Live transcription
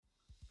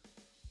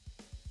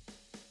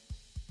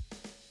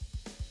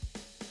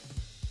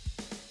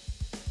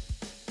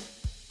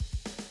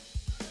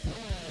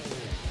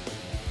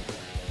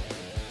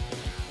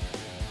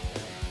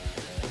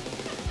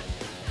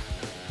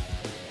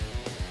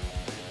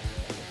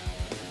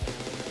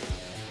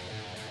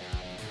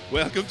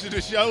Welcome to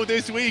the show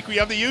this week. We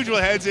have the usual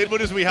heads in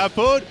with us. We have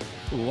Bud.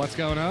 What's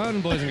going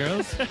on, boys and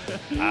girls?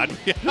 And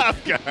we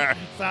have Gar.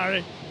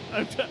 Sorry,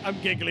 I'm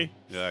giggly.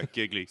 Yeah,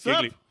 giggly.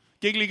 Sup?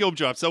 Giggly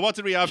gumdrop. So what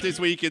did we have this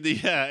week in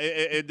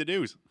the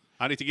news?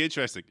 Anything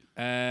interesting?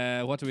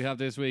 What do we have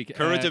this week?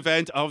 Current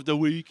event of the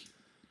week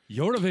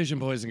Eurovision,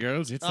 boys and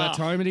girls. It's that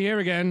time of the year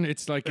again.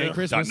 It's like gay that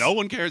Christmas. no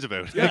one cares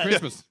about. Gay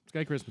Christmas. It's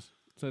gay Christmas.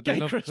 So Gay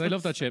they Christmas.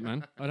 love that shit,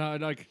 man. We've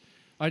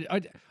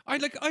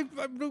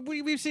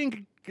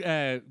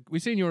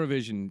seen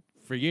Eurovision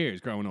for years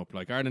growing up.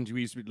 Like Ireland,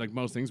 we used to be, like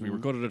most things, we were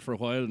good at it for a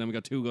while, and then we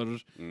got too good at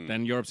it.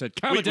 Then Europe said,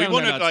 "Calm We it down,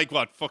 won there, it lads." like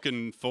what,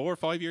 fucking 4 or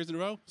 5 years in a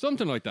row?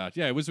 Something like that.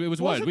 Yeah, it was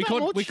wild. it We that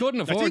couldn't much? we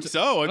couldn't afford. think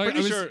so. I'm like,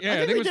 pretty sure. Yeah, I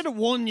think it we was, did it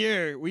 1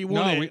 year. We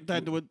won No, it.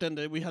 Then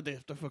we had the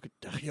fucking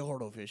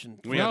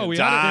Eurovision. We No, had we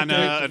Dana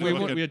had and we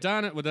fucking- had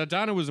Dana. Well,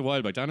 Dana was a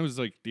while back. Dana was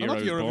like the year Not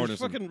I was born or Eurovision,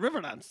 something.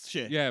 fucking Riverdance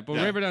shit. Yeah, but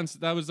Yeah. Riverdance,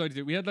 that was like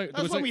we had like there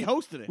That's was when like, we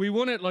hosted it. we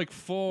won it like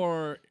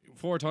four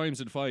times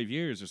in 5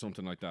 years or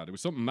something like that. It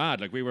was something mad.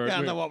 Like we were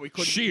Yeah, no, what we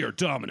couldn't- sheer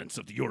dominance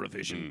of the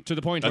Eurovision to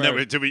the point And where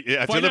then to the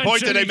point that they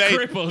financially made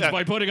crippled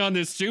by putting on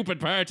this stupid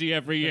party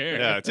every year.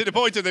 Yeah, to the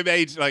point that they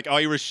made like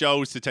Irish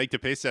shows to take the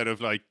piss out of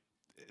like,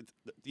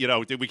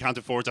 we can't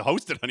afford to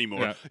host it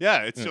anymore.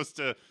 Yeah, it's just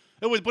it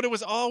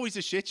was always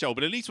a shit show.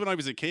 But at least when I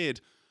was a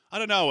kid, I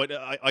don't know,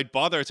 I'd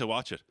bother to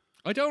watch it.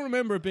 I don't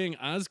remember it being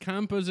as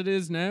camp as it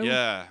is now.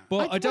 Yeah,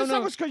 but I don't know.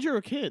 That was because you were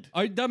a kid.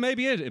 That may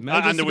be it. It may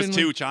just and there have was been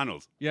 2 like-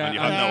 channels. Yeah, and you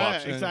had no Yeah,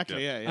 option.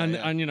 exactly. Yeah.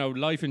 Yeah, and you know,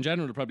 life in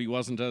general probably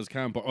wasn't as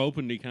camp or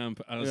openly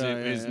camp as it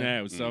is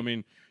now. So I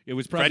mean, it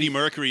was probably Freddie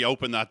Mercury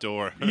opened that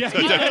door. Yeah.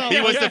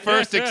 He was the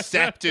first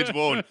accepted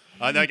one,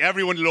 and like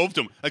everyone loved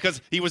him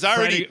because he was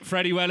already.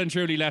 Freddie well and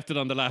truly left it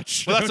on the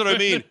latch. Well, that's what I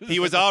mean. He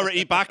was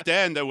already back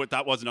then.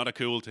 That was not a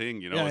cool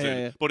thing, Yeah,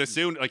 yeah. But as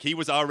soon like he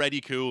was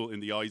already cool in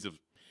the eyes of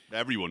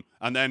everyone,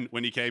 and then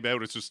when he came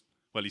out, it's just.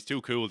 Well, he's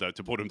too cool to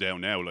put him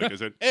down now. Like I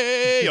said,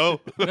 hey yo,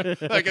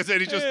 like I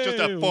said, he's just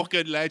a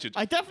fucking legend.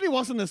 I definitely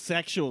wasn't as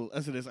sexual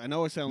as it is. I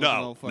know I sound like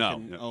an No, old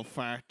fucking no. old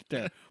fart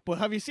there. But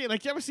have you seen,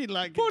 like, do you ever see,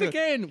 like, But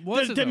again,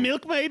 was the it though?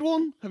 Milkmaid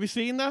one? Have you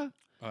seen that?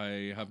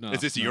 I have not. Is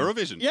this no.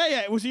 Eurovision?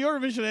 Yeah, it was a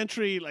Eurovision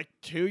entry like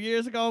 2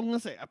 years ago. I'm gonna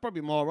say probably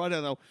more. I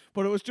don't know,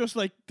 but it was just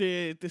like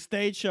the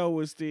stage show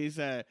was these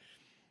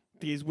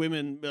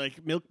women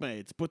like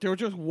milkmaids, but they were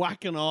just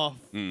whacking off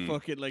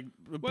fucking like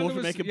butter,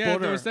 was- making yeah, there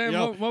butter. was them. You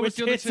know, What was with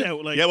the other tits thing?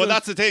 out. Like, Yeah, well, just-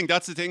 that's the thing.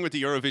 That's the thing with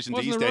the Eurovision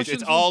Wasn't these the days.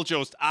 Russians It's all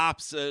just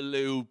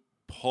absolute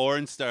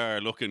porn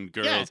star looking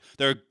girls. Yeah.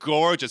 They're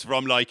gorgeous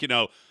from like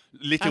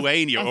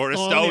Lithuania or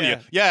Estonia.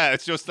 Estonia. Yeah,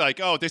 it's just like,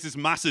 oh, this is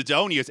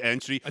Macedonia's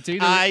entry. It's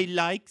either- I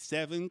like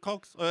 7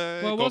 cocks.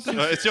 Cocks. wasn't-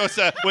 It's just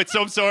with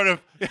some sort of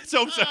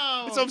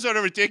some sort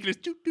of ridiculous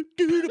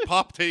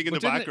pop thing in the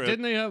background.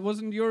 Didn't they?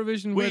 Wasn't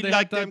Eurovision We where they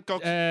like had them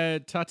cocks.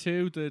 that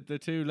tattoo? The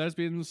 2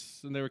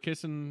 lesbians and they were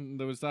kissing.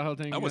 There was that whole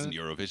thing. That wasn't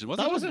Eurovision, was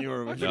that it? wasn't I'm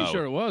Eurovision. pretty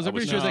sure it was. I'm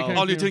pretty sure they no. came.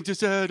 All you here. think to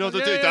say, other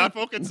Yeah, do yeah. that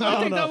fucking I song.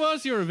 think no. that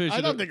was Eurovision.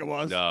 I don't think it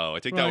was. No, I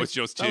think that Right. was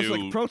just That was like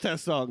a too.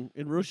 protest song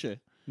in Russia.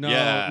 No,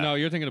 Yeah. no,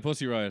 you're thinking of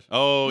Pussy Riot.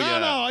 Oh No, yeah.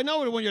 no, I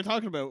know the one you're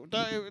talking about.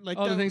 That, like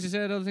All the that- things he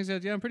said.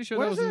 Yeah, I'm pretty sure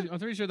Was that was. it? I'm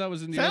pretty sure that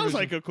was in the. sounds Eurovision.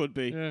 like it could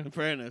be. Yeah. In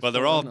fairness, Well,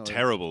 they're but I all don't know.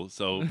 terrible.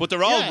 So, but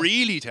they're all Yeah.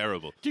 really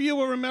terrible. Do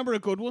you remember a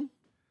good one?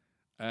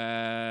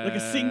 Like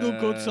a single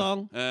good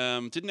song?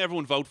 Didn't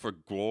everyone vote for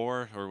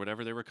Gwar or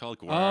whatever they were called?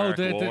 Gwar, Oh,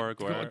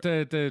 Gwar.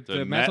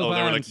 the metal, metal they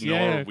were like bands,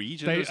 yeah.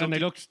 Norwegian or And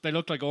something. they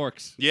looked like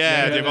orcs.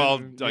 Yeah, they've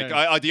all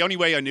yeah. like. The only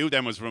way I knew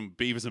them was from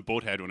Beavis and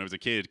Butthead when I was a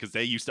kid because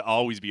they used to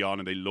always be on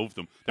and they loved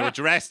them. They were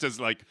dressed as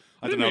like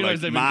I don't didn't know, like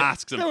realise they'd been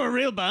masks They and were a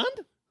real band?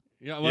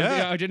 Yeah, well,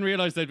 Yeah. I didn't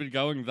realize they'd been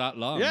going that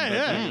long. Yeah, but,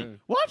 yeah.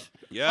 What?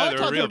 Yeah, I they're a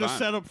thought they real were just band.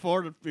 set up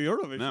for the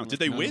Eurovision. No, did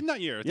they win that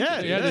year? I think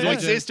Yeah, they yeah, did. they My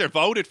did. sister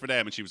voted for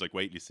them, and she was like,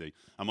 "Wait, you see."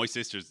 And my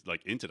sister's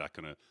like into that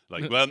kind of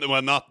like,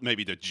 well, not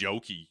maybe the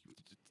jokey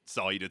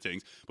side of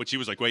things, but she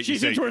was like, "Wait, She's you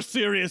see." into her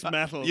serious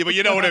metal. Yeah, but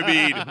you know what I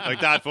mean. Like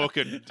that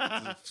fucking.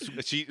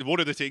 One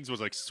of the things was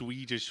like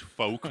Swedish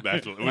folk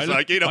metal. It was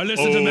like I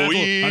listen to metal.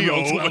 I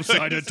roll oh,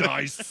 12-sided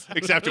dice.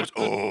 Except it was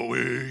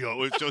it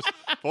was just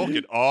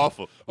fucking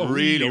awful.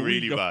 Really, oh,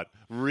 really oh. bad.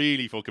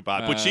 Really fucking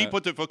bad. But she Uh,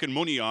 put the fucking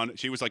money on.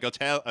 She was like,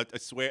 I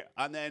swear,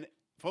 and then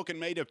fucking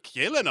made a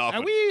killing off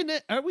Are it. we in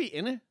it? Are we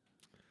in it?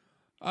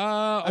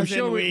 I'm As in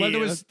sure. Well, there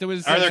we, was.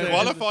 Are there uh,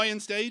 qualifying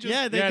stages?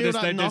 Yeah, they Yeah, do there's,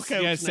 that there's, knockouts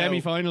yeah, now.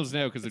 semi-finals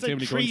now because It's there's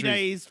too like many 3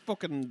 countries. days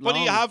fucking But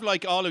long. you have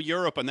like all of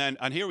Europe,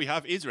 and here we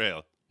have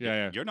Israel. Yeah,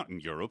 yeah. You're not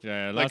in Europe.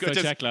 Yeah, yeah, like last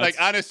I checked, lads. like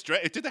and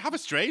Australia. Did they have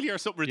Australia or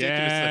something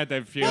ridiculous? Yeah, Like,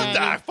 they've few. what the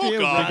Yeah, fuck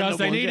few off? Because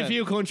they Random need ones, a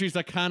few countries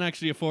that can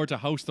actually afford to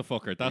host the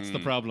fucker. That's the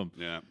problem.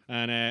 Yeah.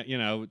 And you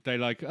know, they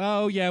like,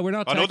 oh yeah, we're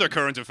not. On tech- other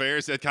current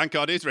affairs, thank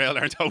God Israel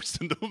aren't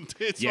hosting them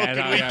this Yeah,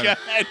 fucking no, yeah.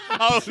 weekend.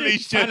 Holy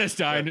shit.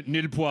 Palestine,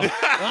 nil pois.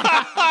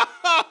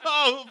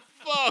 Oh,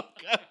 fuck.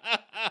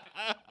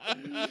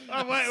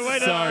 Oh,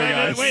 wait, Sorry,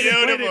 guys.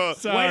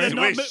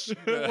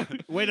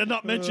 Way to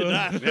not mention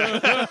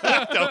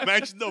that. Don't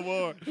mention the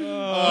war.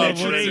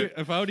 Literally.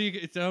 If only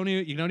it's only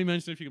you can only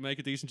mention it if you can make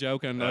a decent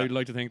joke, and I'd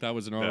like to think that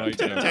was an alright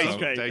joke. Tastes so.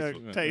 great.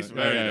 tasteful. Tastes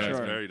Very very nice.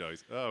 sure. Very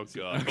nice. Oh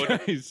god.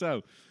 Okay,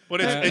 so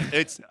But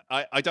it's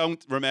I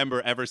don't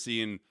remember ever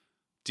seeing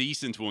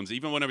decent ones.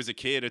 Even when I was a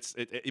kid,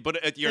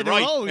 you're they're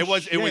right.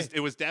 always It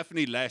was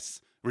definitely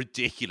less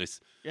ridiculous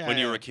when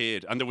you were a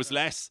kid, and there was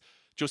less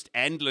just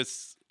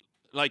endless.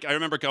 Like I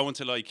remember going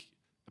to like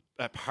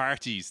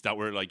parties that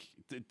were like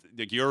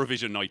the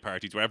Eurovision night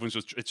parties where everyone's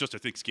it's just an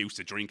excuse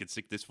to drink and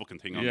stick this fucking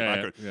thing on the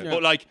background. yeah.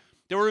 But like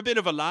they were a bit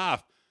of a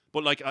laugh.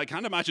 But like I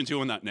can't imagine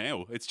doing that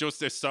now. It's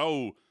just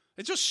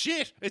it's just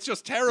shit. It's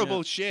just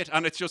terrible shit,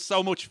 and it's just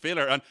so much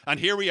filler. And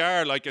here we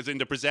are, like as in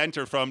the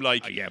presenter from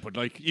like but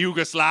like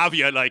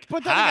Yugoslavia, like.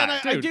 But then again,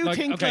 I Dude, do like,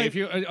 think okay, like, if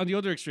you on the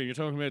other extreme, you're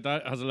talking about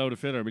that has a load of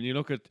filler. When you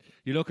look at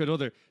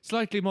other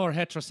slightly more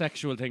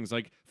heterosexual things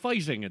like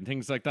fighting and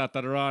things like that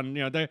are on,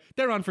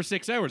 they're on for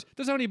 6 hours.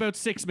 There's only about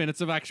 6 minutes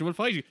of actual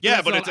fighting.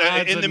 Yeah, but it's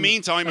in the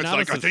meantime, it's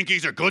like I think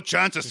he's a good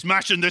chance of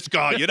smashing this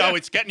guy.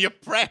 It's getting you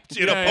prepped,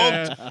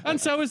 pumped. Yeah.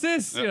 And so is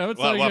this. It's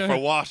Well, like, for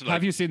what? Have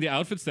Like- you seen the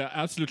outfits? They're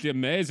absolutely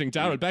amazing.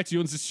 Daryl, back to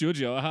you in the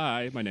studio.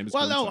 Hi, my name is.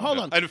 well, no, Gunther. hold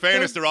on. And in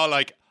fairness, they're all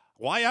like,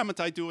 why amn't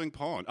I doing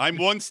porn? I'm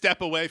one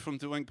step away from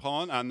doing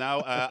porn, and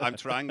now I'm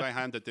trying my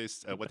hand at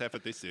this, whatever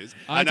this is.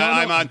 I And don't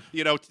I'm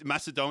know. on,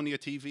 Macedonia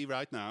TV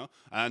right now,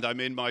 and I'm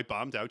in my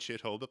bombed out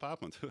shithole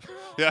apartment.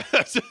 Yeah.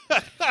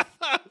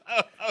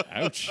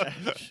 Ouch.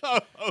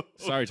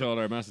 Sorry to all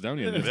our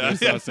Macedonian Yeah.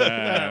 listeners.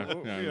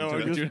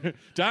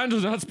 Dan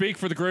does not speak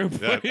for the group.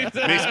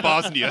 Miss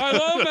Bosnia. I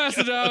love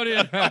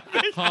Macedonia.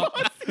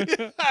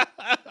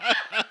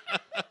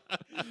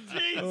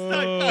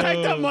 Jeez,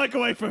 take that mic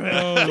away from him.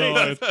 Oh,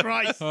 Jesus Lord.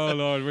 Christ. Oh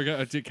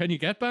Lord, can you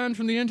get banned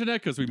from the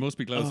internet? Because we must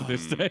be close at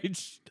this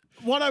stage.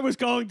 What I was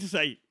going to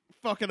say,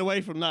 fucking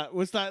away from that,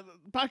 was that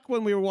back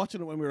when we were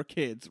watching it when we were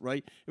kids,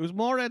 right? It was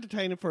more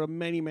entertaining for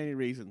many, many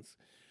reasons.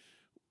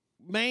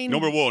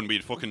 Number one, we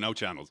had fucking no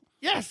channels.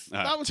 Yes,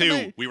 that was the Two,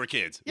 main. we were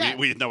kids. Yeah.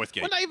 We had no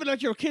escape. Well, not even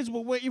like you were kids,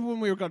 but even when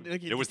we were going,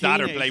 like, It was that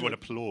or play with a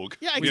plug.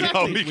 Yeah, You know,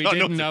 exactly. We got didn't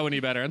nothing. know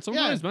any better, and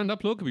sometimes, man, that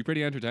plug could be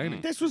pretty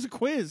entertaining. This was a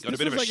quiz. Got a This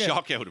bit of was a like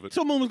shock out of it.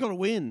 Someone was going to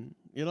win.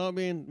 You know what I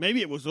mean?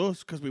 Maybe it was us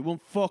because we won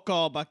fuck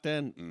all back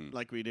then,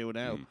 like we do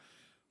now.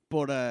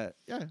 But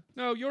yeah,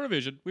 No,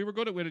 Eurovision. We were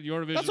good at winning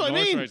Eurovision. That's what and I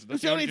horse mean. racing.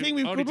 It's the only thing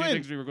we only could two win.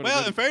 things we were good Well,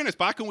 at in fairness,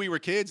 back when we were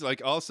kids,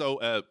 like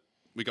also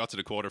we got to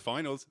the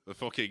quarterfinals,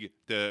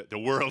 the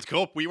World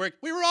Cup. We were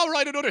all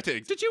right at other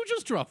things. Did you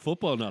just drop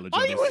football knowledge?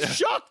 I on us? was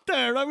shocked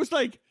there. I was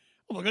like,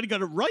 oh my god, he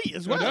got it right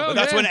as well. know. But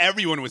that's yeah. when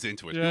everyone was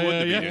into it. Yeah, Who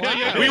wouldn't yeah, have been yeah.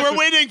 into it? Yeah. We were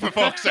winning, for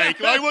fuck's sake.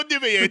 Why wouldn't you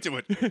be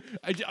into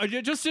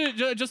it?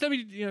 Just let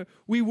me.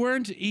 We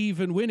weren't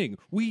even winning.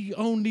 We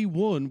only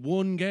won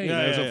one game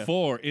out of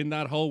 4 in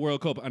that whole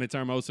World Cup, and it's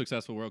our most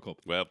successful World Cup.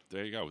 Well,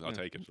 there you go. I'll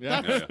take it.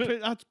 Yeah.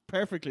 That's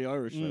perfectly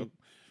Irish. Though.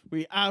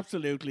 We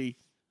absolutely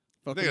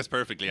I think fucking that's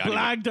perfectly anyway.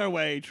 blagged our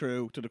way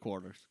through to the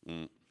quarters.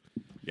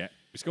 Yeah,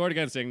 we scored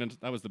against England.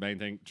 That was the main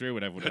thing. Drew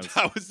with everyone else.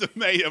 That was the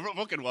mate. It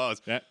fucking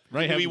was. Yeah,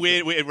 Ray We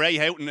Houghton. win. Ray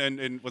Houghton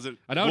and was it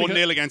I know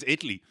 1-0 against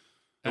Italy?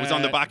 It was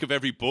on the Uh, back of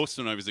every bus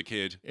when I was a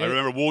kid. I Yeah.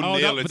 remember 1-0.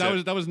 Oh,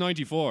 it's that was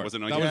 94. Was it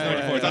That 94? was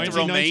 94. Was that the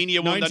 1990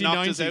 Romania one that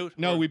knocked us 1990 out?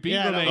 No, we beat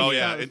Yeah, that Romania. was- Oh,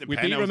 yeah, we in beat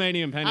penalties.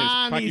 Romania in penalties.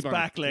 And Packy he's Barnes.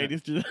 back,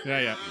 ladies.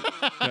 Yeah.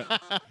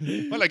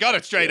 Well, I got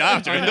it straight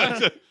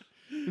after.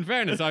 In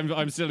fairness,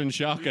 I'm still in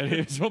shock at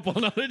his football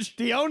knowledge.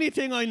 The only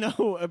thing I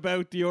know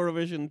about the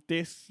Eurovision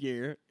this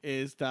year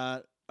is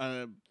that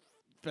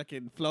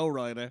fucking Flow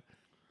Rider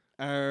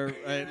are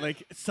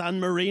like San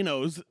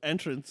Marino's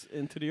entrance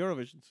into the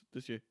Eurovisions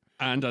this year.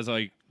 And as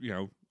I,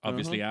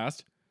 obviously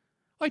asked,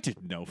 I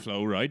didn't know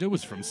Flo Rida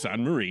was from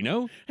San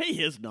Marino.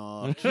 He is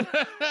not.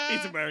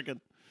 He's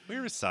American.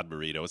 Where is San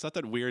Marino? Is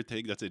that weird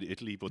thing that's in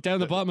Italy? But Down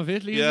the bottom of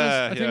Italy,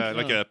 Yeah, is it? I yeah,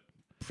 think? like a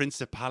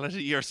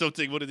principality or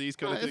something. One of these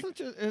kind of Is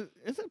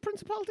things. it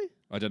Principality?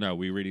 I don't know.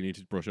 We really need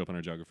to brush up on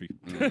our geography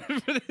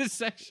for this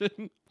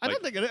section. I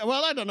don't think it is.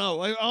 Well, I don't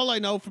know. All I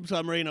know from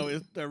San Marino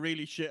is they're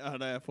really shit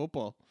at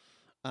football.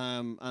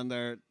 And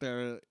their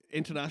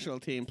international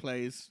team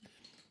plays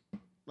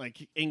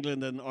like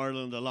England and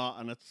Ireland a lot,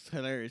 and it's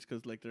hilarious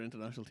because like their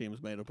international team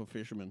is made up of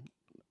fishermen.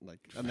 Like,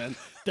 and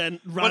then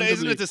Well, randomly,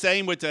 isn't it the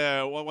same with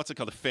what's it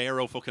called, the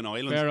Faroe fucking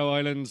Islands? Faroe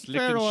Islands,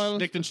 Faroe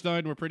Islands.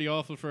 Liechtenstein were pretty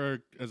awful for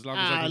as long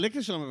as I can.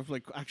 Liechtenstein have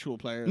like actual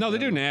players. No, they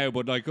there. do now,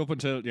 but like up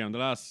until the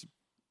last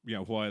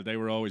while, they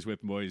were always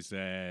whipping boys.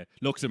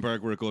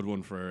 Luxembourg were a good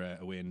one for a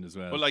win as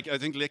well. Well, like I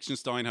think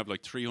Liechtenstein have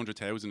like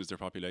 300,000 as their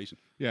population.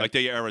 Yeah. Like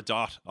they are a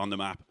dot on the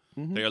map.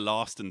 They are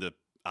lost in the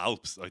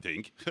Alps, I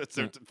think. It's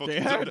their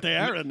fucking- They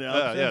are in the Yeah,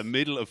 Alps, yeah, yes.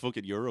 middle of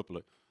fucking Europe.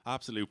 Like.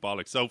 Absolute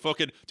bollocks. So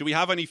fucking, do we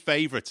have any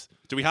favourites?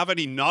 Do we have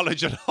any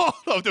knowledge at all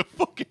of the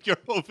fucking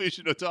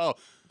Eurovision at all?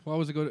 what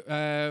was it good?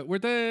 Were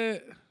they?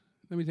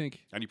 Let me think.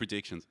 Any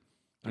predictions?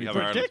 Any We have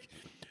Predict- Ireland.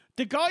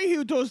 The guy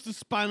who does the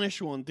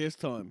Spanish one this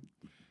time,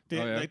 Oh,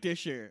 yeah? like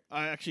this year,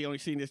 I actually only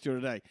seen this the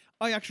other day.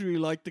 I actually really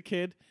like the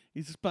kid.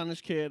 He's a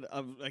Spanish kid.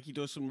 Like he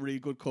does some really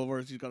good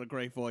covers. He's got a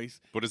great voice.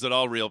 But is it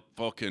all real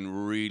fucking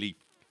really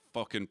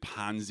fucking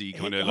pansy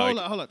kind of like?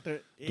 Hold on.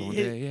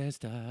 Donde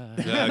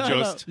está Yeah,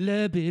 just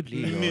la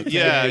biblioteca?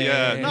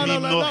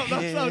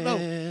 yeah. No.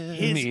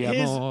 Mi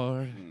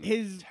amor.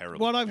 His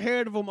Terrible. what I've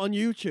heard of him on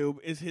YouTube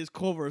is his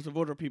covers of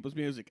other people's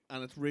music,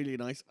 and it's really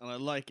nice, and I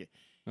like it.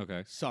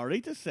 Okay.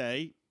 Sorry to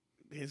say,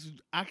 his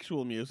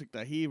actual music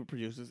that he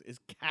produces is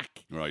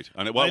cack. Right.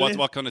 And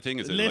what kind of thing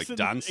is it? Like Listen,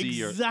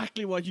 dancey or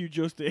exactly what you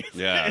just did.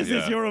 Yeah, is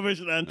yeah. his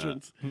Eurovision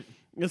entrance.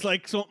 It's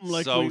like something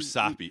like so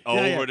sappy, yeah,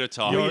 over the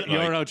top, Euro- like,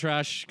 Euro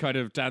trash, kind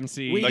of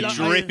dancey. We like lo-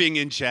 dripping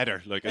in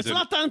cheddar. Like It's as in-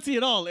 not dancey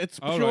at all. It's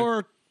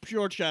Oh,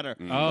 pure cheddar.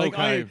 Oh, Like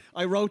okay.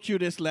 I wrote you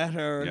this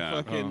letter. Yeah.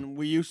 Fucking,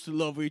 we used to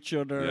love each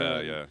other.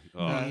 yeah.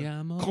 Oh. Mi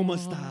amor. ¿Cómo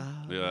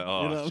está? Yeah,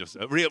 oh, You know? it's just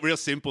a real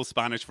simple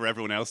Spanish for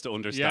everyone else to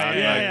understand.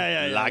 Yeah,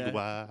 like, yeah.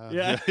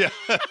 Lagua.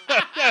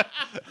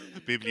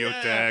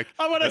 Bibliothèque.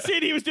 And when I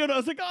seen he was doing it, I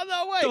was like, oh,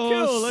 no way,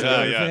 Dos cool. Like,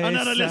 Yeah. And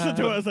then I listened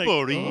to it, I was like,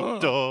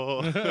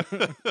 Burrito.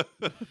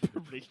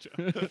 Burrito.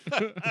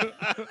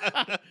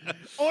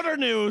 Other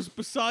news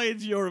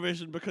besides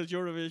Eurovision, because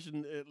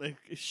Eurovision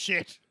is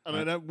shit. And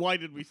I know, why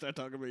did we start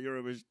talking about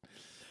Eurovision?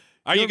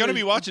 Are you going to Eurovision-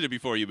 be watching it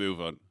before you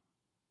move on?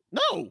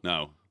 No. No,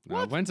 No,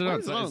 What? when's it When on?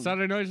 is it on?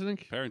 Saturday night, I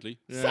think. apparently.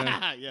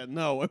 Yeah,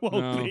 no, it won't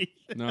No, be.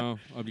 no,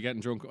 I'll be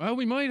getting drunk. Oh,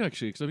 we might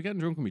actually, because I'll be getting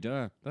drunk with my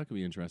dad. That could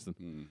be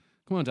interesting.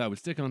 Come on, Dad, we'll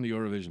stick on the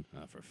Eurovision.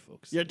 Ah, for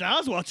fuck's sake. Your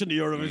dad's watching the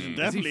Eurovision,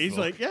 definitely. He's fuck?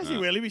 like, yes, he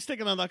will. He'll be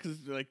sticking on that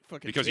because, like,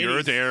 fucking Because titties.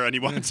 you're there and he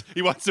wants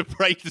to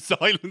break the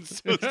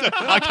silence.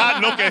 I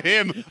can't look at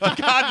him. I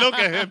can't look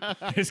at him.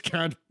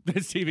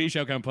 This TV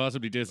show can't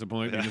possibly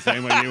disappoint me the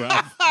same way you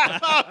have.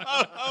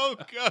 Oh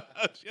God.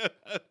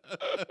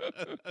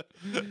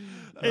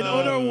 In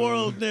other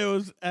world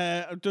news,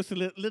 just a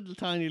little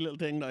tiny little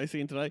thing that I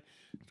seen today.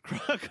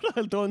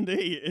 Crocodile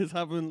Dundee is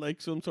having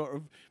like some sort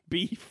of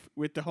beef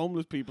with the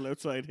homeless people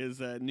outside his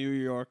New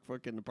York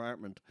fucking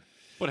apartment.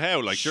 But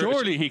how? Like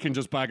Surely he can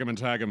just bag him and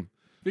tag him.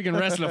 If he can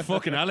wrestle a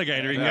fucking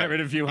alligator, he can get rid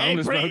of a few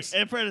homeless folks.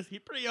 He's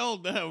pretty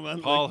old now,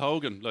 man. Paul Like,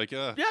 Hogan, like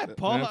Paul. Yeah, I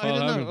Paul didn't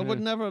know. Hogan, I would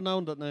yeah. never have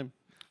known that name.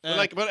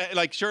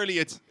 but surely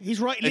it's He's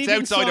right. it's leaving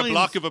outside signs. a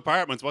block of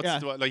apartments. What's Yeah.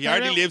 like he They're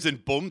hardly out- lives in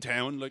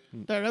Bumtown, like.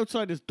 They're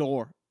outside his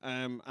door,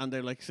 and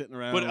they're like sitting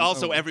around. But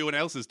also Oh, everyone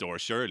else's door.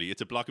 Surely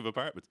it's a block of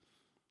apartments.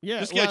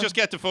 yeah, Just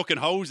get the fucking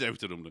hose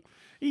out of them. Like.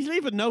 He's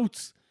leaving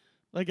notes,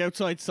 like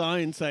outside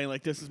signs saying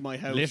like, "This is my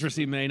house."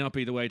 Literacy may not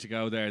be the way to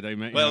go there. They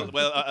may. Well,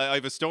 I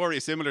have a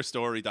similar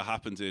story that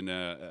happened in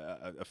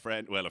a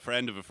friend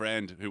of a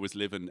friend who was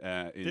living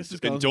This is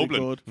in going to be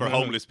Dublin good. for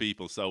homeless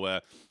people. So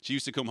she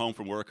used to come home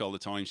from work all the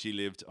time. She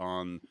lived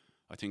on,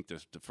 I think the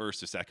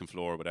first or second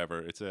floor, or whatever.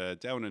 It's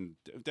down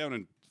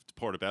in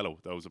Portobello.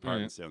 Those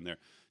apartments down there.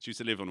 She used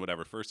to live on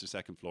whatever first or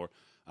second floor,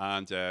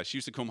 and she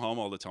used to come home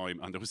all the time.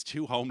 And there was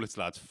two homeless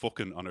lads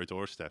fucking on her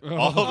doorstep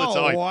all the Oh,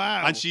 time.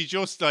 wow. And she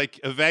just like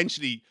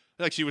eventually.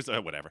 Like she was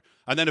whatever,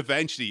 and then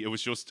eventually it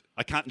was just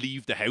I can't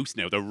leave the house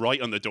now. They're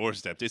right on the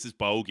doorstep. This is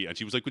bogey, and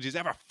she was like, "Would you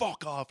ever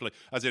fuck off?" Like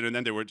as in, and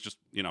then they were just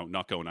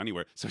not going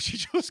anywhere. So she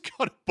just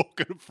got a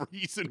bucket of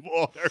freezing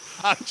water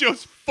and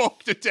just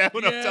fucked it down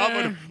on top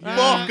of them.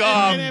 Fuck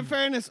off! And in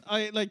fairness,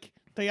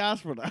 they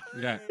asked for that.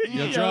 yeah,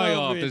 you'll dry Yeah,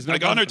 off. I There's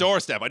Like no on her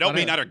doorstep. I don't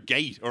mean at her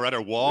gate or at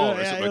her wall or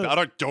Yeah, something like yeah. that.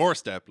 At her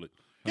doorstep. Like,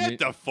 get mean-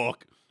 the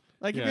fuck.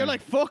 Like Yeah. if you're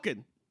like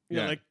fucking,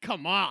 you're Yeah. like,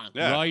 come on,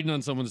 Yeah. Riding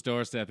on someone's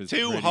doorstep is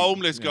Two pretty-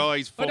 homeless yeah.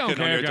 guys I don't fucking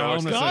care on if your you're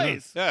doorstep.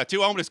 homeless. guys. Yeah,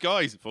 two homeless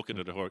guys fucking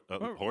at a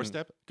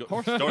doorstep.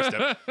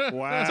 Doorstep.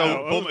 Wow.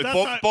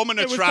 So bumming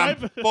a it was tramp,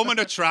 type- bumming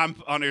a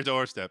tramp on your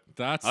doorstep.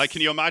 That's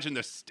Can you imagine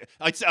this?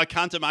 I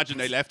can't imagine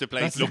they left the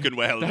place looking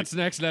well. Like, That's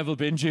next level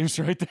bin juice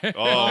right there.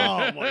 oh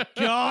Oh my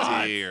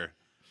god, dear.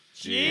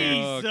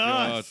 Jesus! Oh,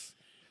 God.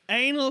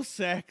 Anal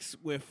sex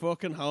with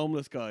fucking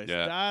homeless guys.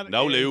 Yeah. That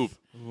No is- lube.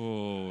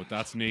 Oh,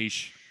 that's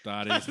niche.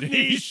 That is niche.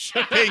 niche.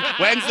 Pink,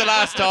 when's the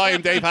last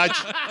time they've had?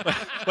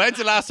 When's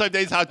the last time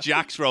they've had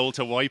Jack's roll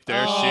to wipe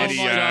their Oh shitty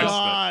my ass?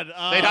 god!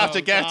 They'd have to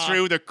Oh, get God.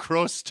 through the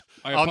crust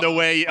I on the apo-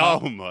 way.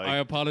 I I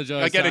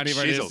apologize get to a any of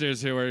our chisel.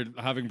 listeners who are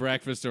having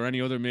breakfast or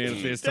any other meal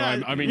this Yeah,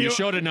 time. I mean, you you-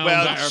 should have known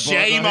well, better.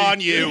 shame but, like,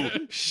 on you.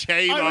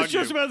 Shame I on was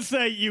just you. about to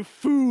say, you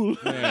fool!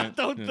 Yeah,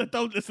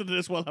 don't listen to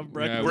this while I'm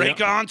breakfast. we-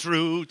 Break on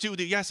through to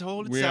the yes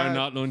hole. We are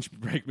not lunch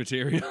break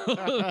material.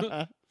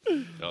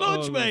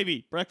 Lunch, no.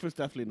 maybe. Breakfast,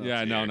 definitely not.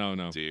 yeah, dear.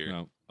 no. Dear.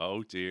 No.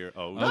 Oh dear.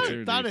 Oh Oh, dear.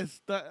 dear. That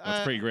is that.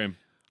 That's pretty grim.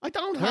 I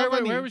don't have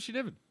any. Where was she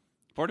living?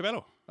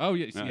 Portobello. Oh,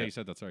 yeah, Yeah. you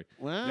said that, sorry.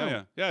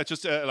 Wow. Yeah. It's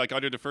just like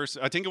either the first.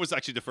 I think it was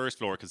actually the first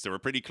floor because they were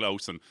pretty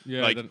close and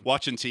Yeah, like that-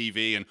 watching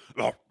TV and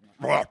you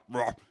Oh,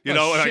 know. shit,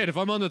 Like, if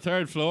I'm on the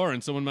third floor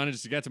and someone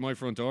manages to get to my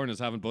front door and is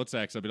having butt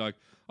sex, I'd be like,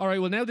 all right,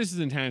 well, now this is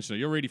intentional.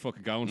 You're really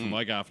fucking going for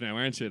my gaff now,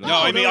 aren't you? Like, no,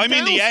 I they mean were I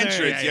mean the downstairs.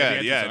 entrance.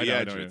 Yeah, I the know,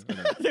 entrance. I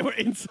know. They were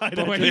inside.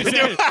 But when actually.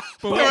 you say-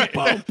 but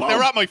when-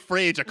 They're at my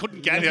fridge. I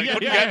couldn't get it. I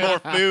couldn't Yeah.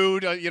 get more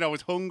food. I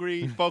was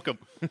hungry. Fuck them.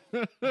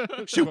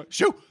 Shoo.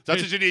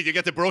 That's what you need. You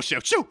get the brush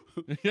out. Shoo.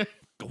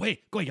 Go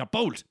away, you're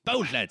bold,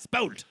 lads,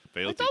 bold.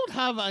 I don't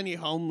have any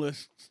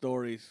homeless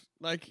stories.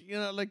 Like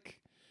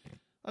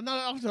I'm not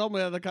off the top of my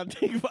head. I can't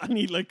think of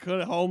any like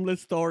kind of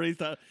homeless stories.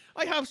 That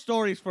I have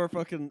stories for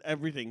fucking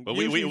everything. But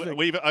Usually it's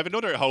like- I have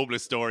another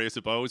homeless story, I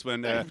suppose.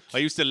 When I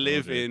used to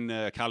live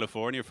in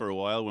California for a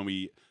while, when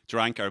we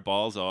drank our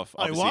balls off.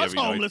 I obviously, was every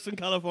night. homeless in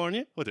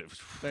California. Well, There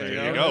there you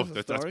you go. go. There's a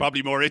That's story.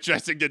 probably more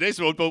interesting than this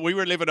one. But we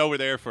were living over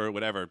there for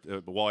whatever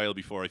a while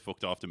before I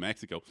fucked off to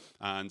Mexico,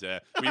 and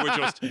we were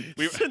just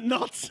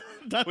Nuts.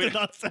 That did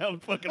not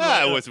sound fucking. Ah,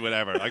 right. it was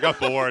whatever. I got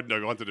bored and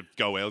I wanted to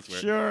go elsewhere.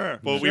 Sure.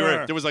 But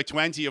sure. there was like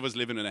 20 of us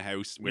living in a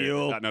house where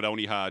Mule. that not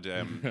only had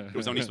there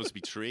was only supposed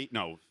to be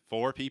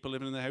 4 people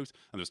living in the house,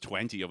 and there was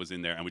 20 of us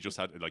in there, and we just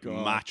had like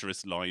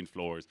mattress lined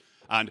floors.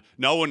 And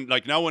no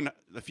one,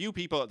 a few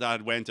people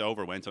that went on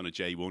a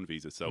J1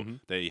 visa, so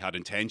they had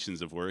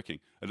intentions of working.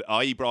 And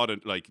I brought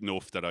it like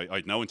enough that I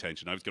had no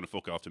intention. I was going to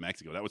fuck off to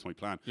Mexico. That was my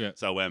plan. Yeah.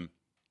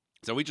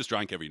 So we just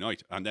drank every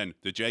night, and then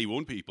the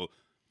J1 people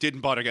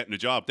didn't bother getting a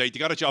job. They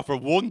got a job for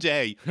one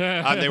day,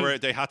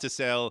 and they had to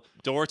sell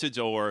door to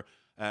door.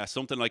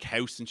 Something like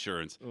house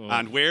insurance,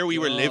 and where we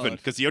were living,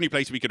 because the only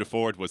place we could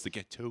afford was to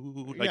get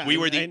to. Like we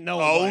were the ain't no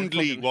one buying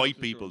only fucking white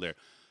house people there,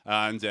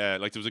 and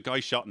like there was a guy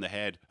shot in the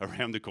head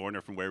around the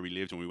corner from where we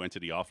lived when we went to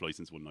the off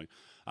license one night,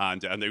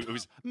 and it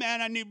was, man,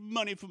 I need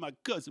money for my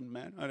cousin,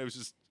 man, and it was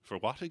just, for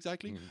what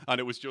exactly? And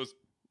it was just,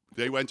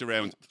 they went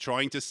around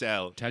trying to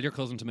sell. Tell your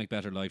cousin to make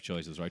better life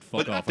choices, right?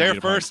 Fuck off. Their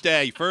first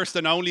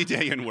and only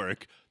day in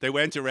work, they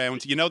went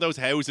around. You know those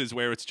houses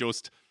where it's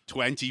just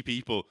 20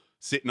 people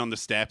sitting on the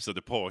steps of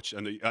the porch,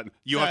 and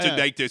you have to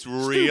make this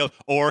real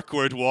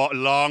awkward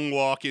long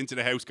walk into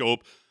the house, go up,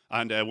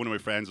 and one of my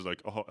friends was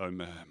like, "Oh,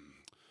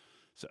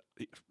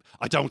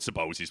 I don't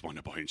suppose he's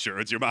wanting to buy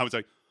insurance." Your mom was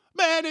like,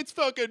 "Man, it's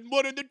fucking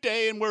 1 in the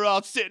day, and we're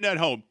all sitting at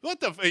home.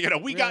 What the?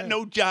 We got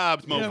no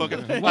jobs,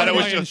 motherfucker." What And it am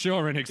was I just,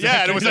 insuring exactly?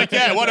 yeah, and it was like,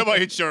 yeah, what am I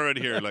insuring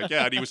here? Like,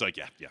 yeah, and he was like,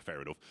 yeah,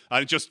 fair enough.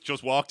 And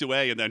just walked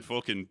away, and then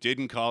fucking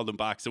didn't call them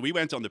back. So we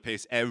went on the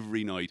piss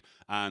every night.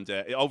 And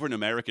over in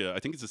America, I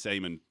think it's the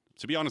same in,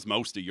 to be honest,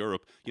 most of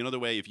Europe. You know the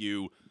way if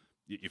you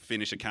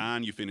finish a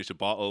can, you finish a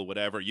bottle,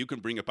 whatever, you can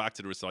bring it back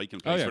to the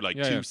recycling place for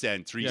like 2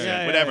 cents, 3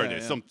 cents, whatever it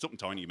is, something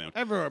tiny amount.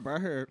 Everywhere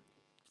but here.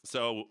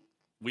 So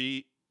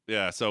Gremlins.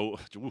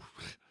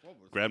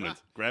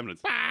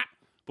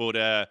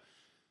 But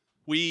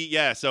we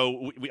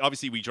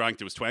obviously we drank.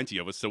 There was 20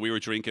 of us, so we were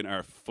drinking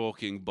our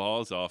fucking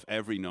balls off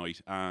every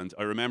night. And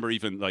I remember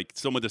even like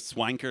some of the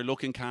swanker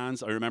looking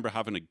cans. I remember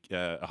having a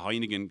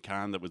Heineken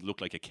can that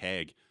looked like a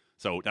keg.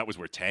 So that was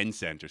worth 10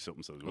 cents or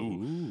something.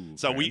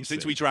 So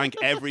since we drank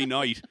every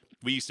night,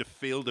 we used to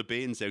fill the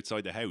bins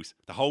outside the house.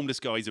 The homeless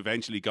guys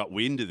eventually got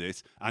wind of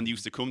this and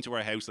used to come to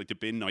our house. Like the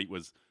bin night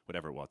was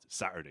whatever it was,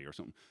 Saturday or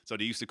something. So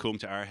they used to come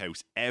to our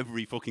house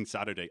every fucking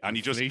Saturday, and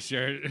we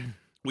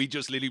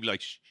just literally be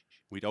like, shh.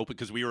 We'd open,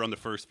 because we were on the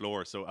first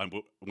floor. So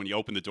when you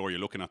open the door, you're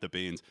looking at the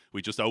bins.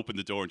 We just opened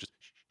the door and just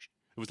shh.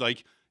 It was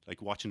like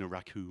watching a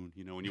raccoon,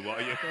 you know, and you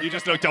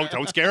just like,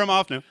 don't scare him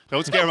off now.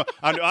 Don't scare him off.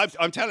 And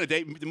I'm telling you,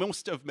 they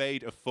must have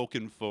made a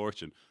fucking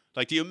fortune.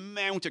 Like the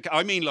amount of,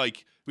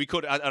 like we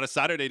could, at a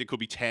Saturday, there could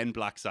be 10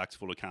 black sacks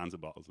full of cans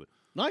and bottles.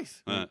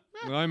 Nice. Well,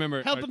 I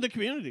remember helping the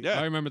community. Yeah.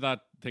 I remember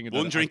that thing.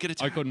 One drink at a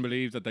time. I couldn't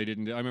believe that they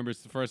didn't. I remember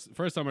it's the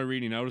first time I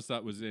really noticed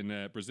that was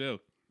in Brazil,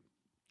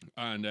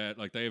 and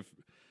like they've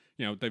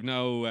no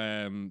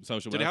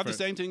social. Do they have the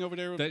same thing over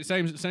there?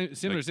 Similar like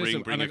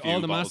system, bring and a few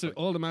all bottles,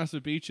 the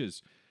massive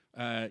beaches.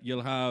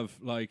 You'll have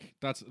like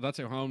that's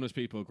how homeless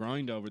people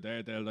grind over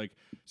there. They'll like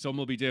some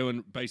will be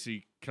doing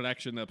basically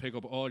collection. They'll pick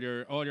up all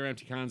your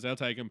empty cans. They'll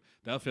take them.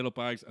 They'll fill up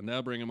bags and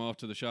they'll bring them off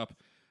to the shop.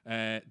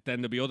 Then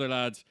there'll be other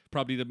lads,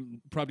 probably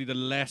the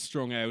less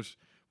strung out,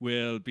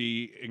 will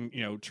be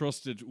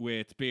trusted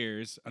with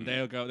beers, and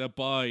they'll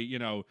buy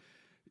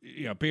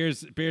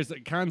beers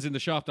cans in the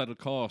shop that'll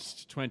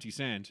cost 20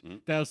 cents.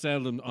 They'll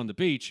sell them on the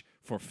beach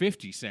for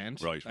 50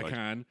 cents a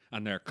can,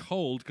 and they're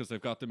cold because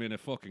they've got them in a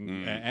fucking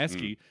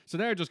esky. So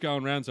they're just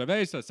going around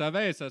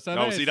cerveza.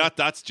 No, see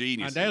that's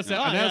genius. And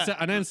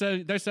they'll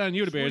sell, they're selling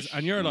you the beers,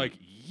 and you're like,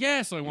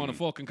 yes, I want a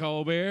fucking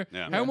cold beer.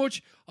 Yeah. How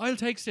much? I'll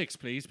take 6,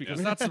 please,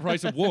 because that's the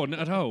price of 1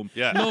 at home.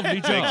 Yeah,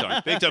 lovely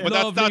job, big time.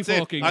 But that's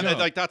it. And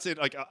like that's it.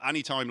 Like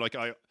anytime, like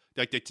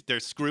they're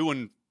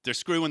screwing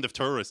the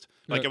tourist.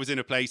 Like I was in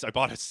a place, I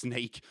bought a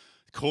snake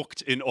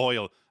cooked in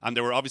oil, and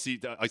they were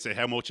obviously, I say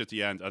how much at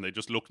the end, and they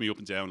just looked me up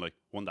and down like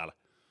 $1,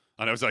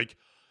 and I was like,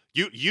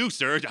 you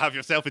sir, have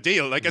yourself a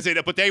deal. Like I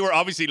said, but they were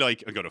obviously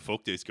like, I'm gonna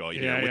fuck this guy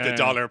with the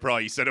dollar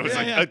price, and it was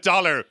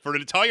 $1 for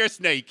an entire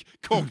snake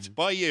cooked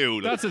by you.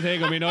 Like, that's the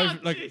thing. I mean,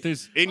 I've like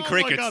this in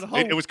crickets.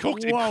 It was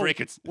cooked in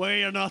crickets.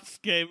 We're not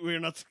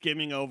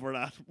skimming over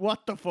that.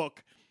 What the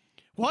fuck?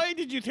 Why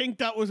did you think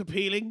that was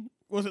appealing?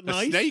 Was it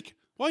nice? A snake?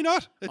 Why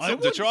not? It's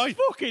something to try.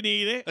 Fucking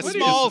eat it. A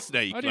small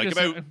snake, like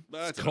about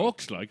it's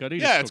cooked. Like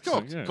it's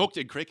cooked. Cooked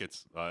in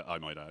crickets. I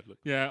might add. Like.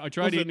 Yeah, I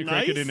tried eating a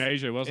cricket in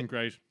Asia. It wasn't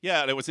great.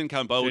 Yeah, it was in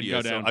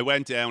Cambodia. So I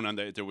went down, and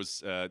there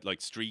was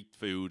like street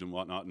food and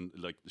whatnot, and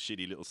like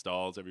shitty little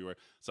stalls everywhere.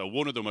 So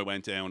one of them I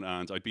went down,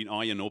 and I'd been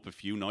eyeing up a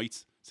few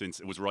nights since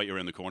it was right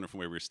around the corner from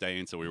where we were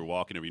staying, so we were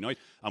walking every night.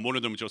 And one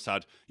of them just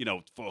had,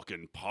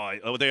 fucking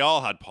they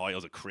all had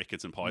piles of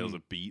crickets and piles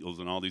of beetles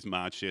and all these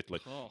mad shit.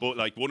 But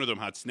like one of them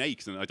had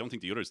snakes, and I don't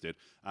think the others did.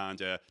 And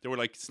they were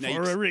like snakes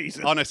For a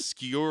reason. on a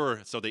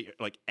skewer, so they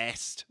like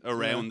est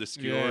around the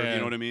skewer. Yeah. You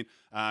know what I mean?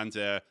 And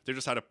they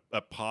just had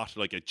a pot,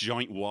 like a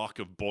giant wok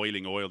of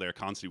boiling oil there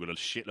constantly with a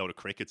shitload of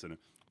crickets in it.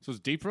 So it's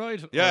deep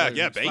fried? Yeah,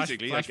 Or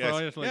basically. Flash I guess.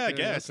 fry it, like, I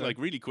guess. okay. Like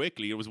really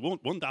quickly. It was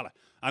 $1.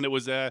 And it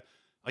was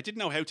I didn't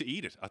know how to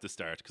eat it at the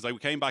start because I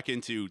came back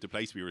into the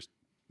place we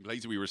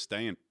were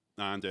staying,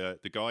 and the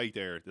guy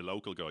there, the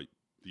local guy,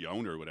 the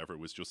owner or whatever,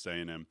 was just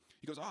saying,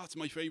 he goes, "Oh, it's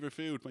my favorite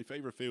food.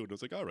 I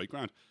was like, "All right,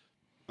 grand."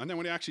 And then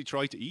when I actually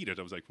tried to eat it,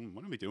 I was like,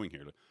 "What am I doing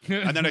here?"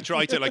 And then I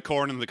tried to like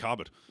corn in the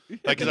cob it,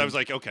 because I was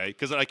like, okay,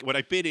 because like when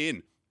I bit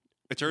in,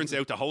 it turns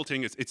out the whole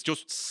thing it's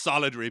just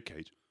solid rib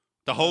cage.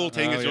 The whole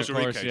thing is just a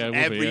rib cage. yeah, it would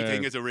be,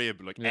 Everything yeah. is a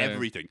rib, like Yeah.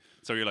 everything.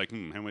 So you're like, how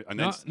many? And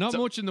then Not so-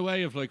 much in the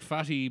way of like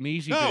fatty,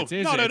 meaty No, bits,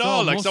 is not it? at It's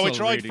all. Like so, I muscle,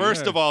 tried really,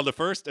 first yeah. of all. The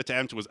first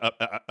attempt was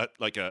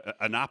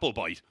an apple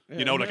bite.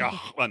 And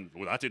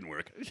well, that didn't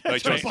work. I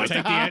Just tried-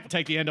 like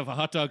Take the end of a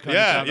hot dog. Kind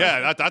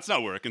yeah, of that's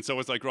not working. So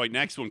it's like, right,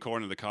 next one,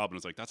 corn on the cob, and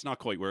it's like that's not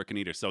quite working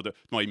either. So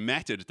my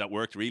method that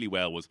worked really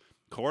well was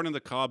corn on the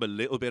cob a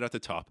little bit at the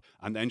top,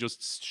 and then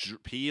just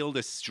peel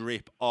the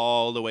strip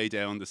all the way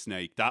down the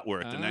snake. That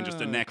worked, and then just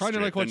the next kind of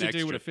strip, like what the you next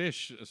do with a strip.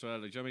 fish as well.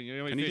 Like, do you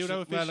know what I mean, Can you do fish, that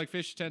with well, fish? like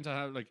fish tend to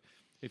have like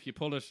if you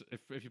pull it,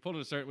 if you pull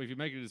it a certain, if you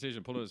make a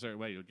decision, pull it a certain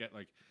way, you'll get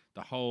like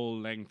the whole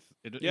length.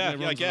 It Yeah, runs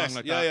I along guess.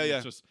 like Yeah, that, and yeah.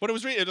 it's just- But it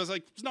was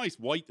like it's nice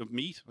white of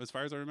meat as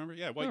far as I remember.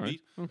 Yeah, white All right,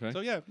 meat. okay.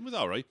 So yeah, it was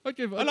all right. I'd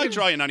give- I I'd like give-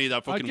 trying any of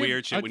that fucking give-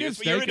 weird shit. I'd When give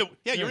you're steak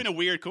you're yeah. in a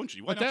weird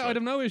country. Why not? I'd try?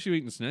 have no issue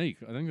eating snake.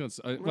 I think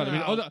that's. Well, I mean,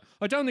 Well-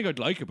 I don't think I'd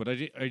like it, but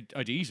I'd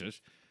eat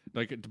it.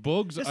 Like the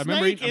bugs. The I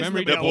remember. snake I remember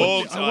isn't a eating bit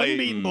bugs. bugs. I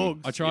wouldn't eat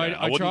bugs. I tried. Yeah,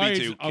 I I wouldn't be tried.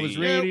 too I was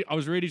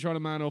keen. really trying to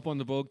man up on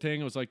the bug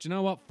thing. I was like, do you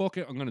know what? Fuck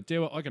it. I'm gonna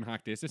do it. I can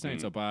hack this. This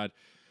ain't so bad.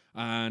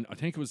 And I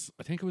think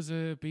it was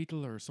a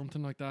beetle or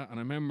something like that. And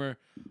I remember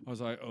I was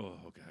like, oh,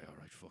 okay, all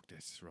right, fuck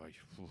this, right.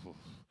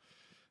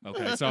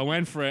 Okay, so I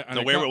went for it. And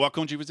So I got- what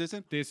country was this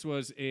in? This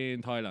was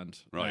in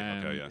Thailand. Right.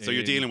 Okay. Yeah. So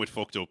you're in- dealing with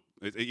fucked up.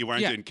 You weren't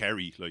Yeah. in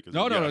Kerry, like.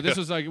 No. yeah. This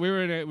was like we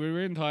were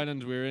in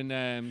Thailand. We were in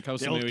Koh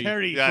The old Samui.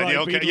 Kerry Yeah, fried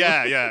okay, beetle.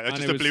 yeah. And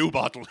Just it a was- blue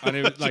bottle. and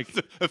it was like-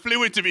 it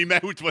flew into me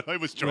mouth when I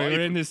was We were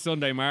driving. in this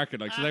Sunday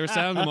market, like so they were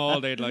selling them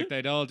all.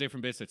 They'd all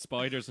different bits, like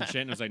spiders and shit.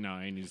 And I was like, no,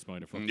 I ain't need a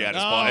spider. Fuck Yeah, that. the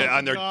Oh, spider,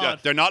 and God.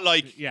 they're not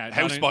like Yeah, house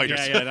that ain't-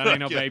 spiders. Yeah, that ain't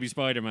no Yeah. baby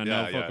spider, man.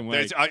 Yeah, no yeah. fucking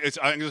way.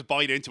 I'm gonna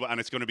bite into it, and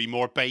it's gonna be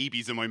more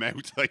babies in my mouth.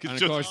 Like it's And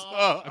just.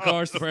 of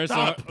course, the person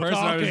I was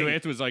talking.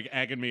 with was like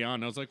egging me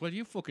on. I was like, "Well,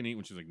 you fucking eat."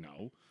 And she's like,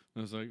 "No." And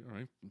I was like, "All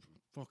right,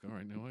 fuck. All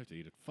right, now I have to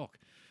eat it. Fuck."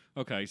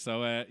 Okay,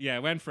 so I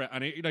went for it,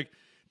 and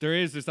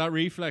there's that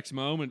reflex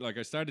moment. Like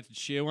I started to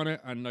chew on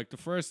it, and like the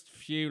first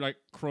few like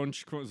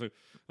crunch, I was like,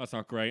 that's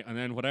not great. And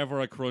then whatever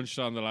I crunched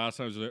on the last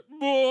time, I was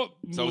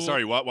like, So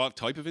sorry, what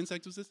type of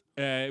insect was this?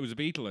 It was a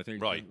beetle, I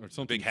think, Right. or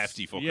something Big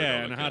hefty fucker, Yeah,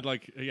 though, and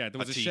like, it had yeah. like there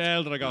was a teeth.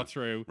 shell that I got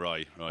through,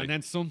 Right. and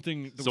then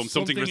something there was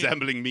Something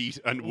resembling meat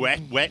and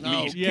wet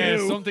No. meat. Yeah,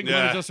 Ew. something Yeah.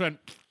 when it just went,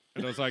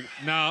 and I was like,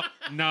 no,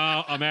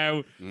 I'm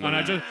out. And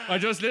I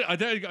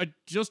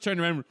just turned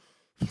around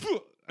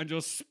and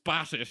just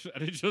spat it,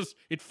 and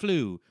it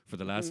flew for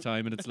the last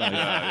time in its life.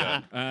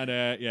 And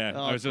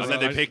I was just.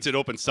 And then they picked it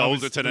up and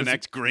sold it to the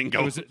next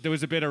gringo. There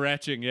was a bit of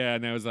retching, yeah,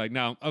 and I was like,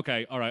 no,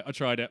 okay, all right, I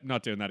tried it,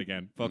 not doing that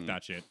again. Fuck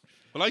that shit.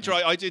 Well,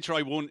 I did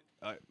try one,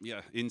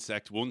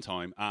 insect one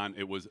time, and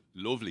it was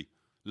lovely.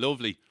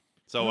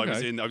 So Okay.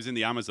 I was in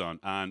the Amazon,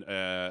 and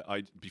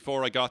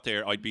before I got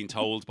there, I'd been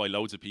told by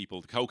loads of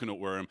people, the coconut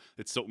worm,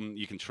 it's something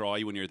you can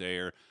try when you're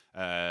there.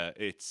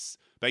 It's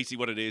basically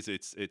what it is.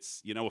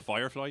 It's a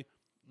firefly.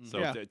 So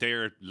Yeah.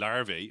 their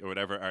larvae or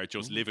whatever are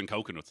just living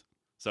coconuts.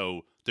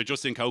 So they're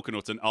just in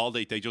coconuts, and all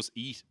they just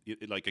eat.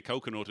 Like a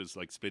coconut is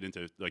like split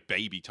into like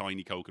baby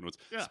tiny coconuts,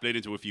 split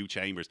into a few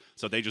chambers.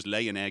 So they just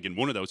lay an egg in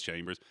one of those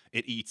chambers.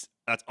 It eats.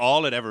 That's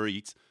all it ever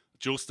eats.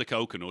 Just the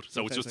coconut.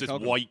 So it's tastes just like this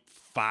coconut. white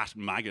fat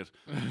maggot,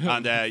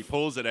 and he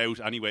pulls it out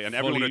anyway. And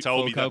everyone had told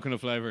full me that. coconut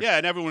flavor. Yeah,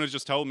 and everyone has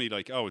just told me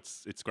like, oh,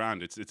 it's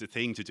grand. It's a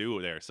thing to do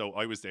there. So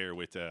I was there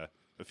with a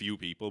few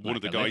people. One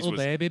of the guys was.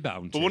 baby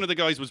bounty. But one of the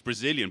guys was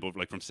Brazilian, but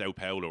like from Sao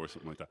Paulo or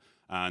something like that.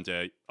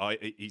 And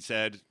he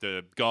said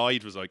the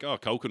guide was like, "Oh,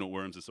 coconut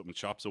worms is something."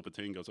 Chops up a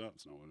thing, goes, "Oh,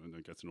 it's no," and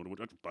then gets another one.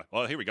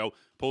 Oh, here we go.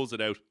 Pulls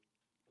it out,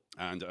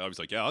 and I was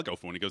like, "Yeah, I'll go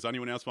for one." He goes,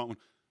 "Anyone else want one?"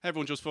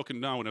 Everyone just fucking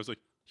no, and I was like,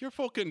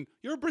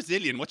 "You're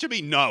Brazilian. What you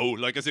mean no?"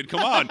 Like I said,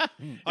 "Come on."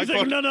 He's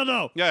like,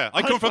 no. Yeah,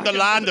 I come from the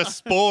land of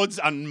spuds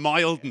and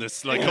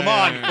mildness. Like, come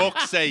on,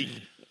 fuck's sake.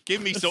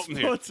 Give me something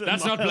here.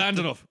 That's not bland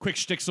enough. Quick,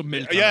 stick some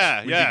milk. on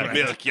Yeah, it. We'll be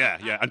great. milk,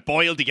 yeah, and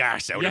boil the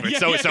arse out of it. Yeah,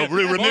 So yeah.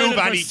 Boil remove it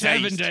for any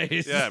 7 taste.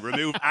 days. Yeah,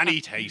 remove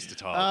any taste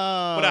at all.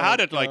 Oh, But I had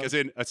it like,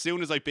 God. as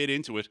soon as I bit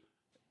into it,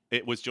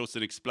 it was just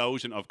an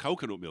explosion of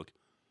coconut milk,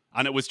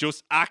 and it was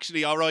just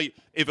actually all right.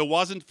 If it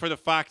wasn't for the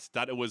fact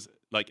that it was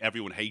like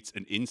everyone hates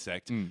an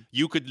insect,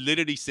 you could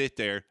literally sit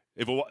there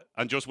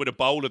And just with a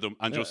bowl of them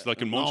and just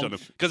like munch on them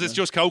because it's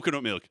just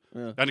coconut milk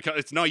and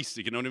it's nice.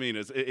 You know what I mean?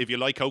 If you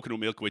like coconut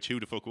milk, which who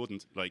the fuck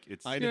wouldn't? Like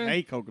it's. I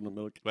hate coconut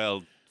milk.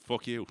 Well,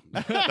 fuck you.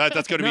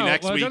 That's going to be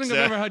next week's. I don't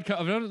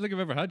think I've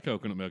ever had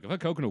coconut milk. I've had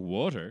coconut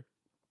water.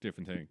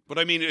 Different thing. But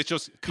I mean, it's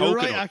just You're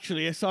coconut. right,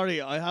 actually.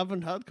 Sorry, I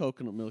haven't had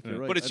coconut milk. You're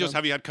right. But it's just,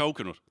 have you had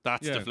coconut?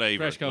 That's the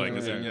flavour. Fresh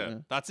coconut.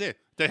 Like, that's it.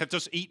 They have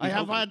just eaten I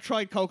have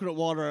tried coconut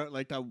water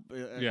like that.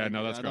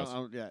 That's gross.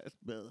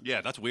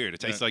 That's weird. It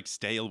tastes like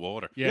stale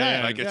water.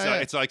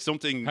 It's like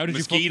something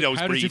mosquitoes breed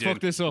How did you fuck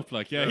this up?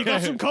 Like, you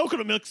got some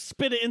coconut milk,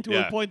 spit it into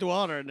a pint of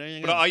water, and there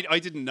you go. But I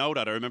didn't know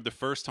that. I remember the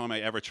first time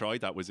I ever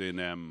tried that was in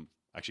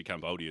actually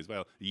Cambodia as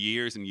well,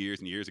 years and years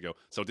and years ago.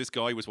 So this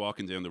guy was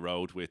walking down the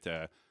road with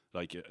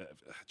like a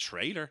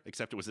trailer,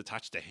 except it was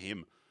attached to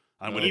him.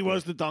 And he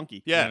was the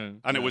donkey.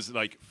 And it was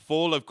like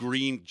full of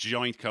green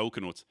giant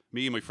coconuts.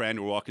 Me and my friend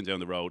were walking down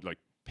the road, like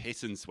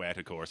pissing sweat,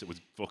 of course. It was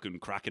fucking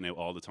cracking out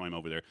all the time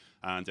over there.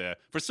 And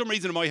for some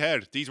reason in my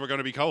head, these were going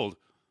to be cold.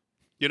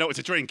 You know, it's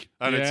a drink,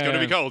 and it's going to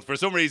be cold. For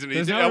some reason,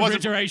 there's no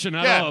refrigeration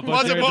at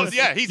all.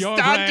 He's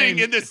standing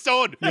in the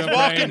sun. He's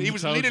walking. He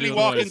was literally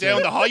walking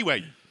down the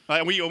highway.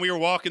 And we were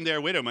walking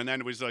there with him, and then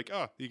it was like,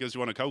 he goes, "Do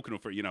you want a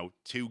coconut for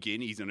 2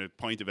 guineas and a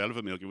pint of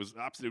elephant milk?" It was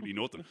absolutely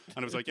nothing,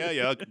 and I was like,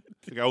 "Yeah, I'll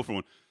go for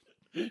one."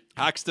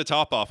 Hacks the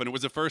top off, and it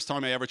was the first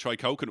time I ever tried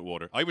coconut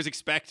water. I was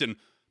expecting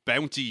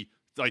Bounty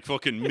like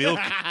fucking milk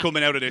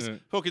coming out of this.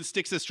 Fucking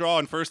sticks a straw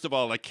in first of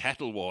all like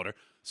kettle water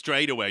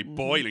straight away,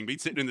 boiling. Been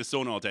sitting in the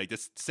sun all day. The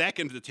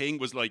second the thing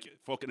was like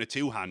fucking a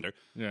 2-hander.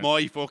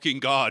 My fucking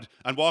god!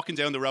 And walking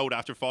down the road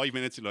after 5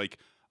 minutes, like.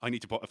 I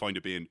need to find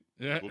a bin.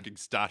 Fucking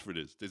stat for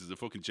this. This is a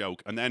fucking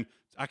joke. And then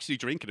actually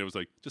drinking it was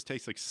like, just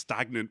tastes like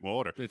stagnant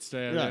water. It's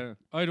stale,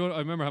 I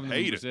remember having them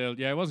in Brazil.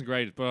 Yeah, it wasn't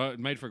great, but it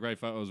made for a great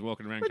photo. I was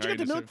walking around. Where'd you get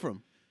the milk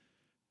from?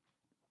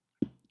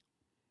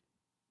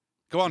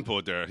 Go on,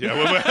 Pud there. Yeah,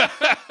 we'll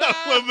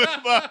move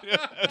on.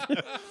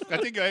 I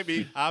think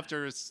maybe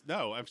after...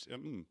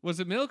 Was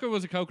it milk or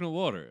was it coconut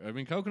water? I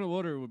mean, coconut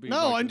water would be...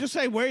 No, I'm just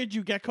saying, where did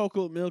you get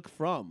coconut milk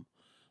from?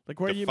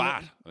 Like, where the you...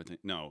 fat, I think.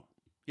 No.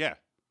 Yeah.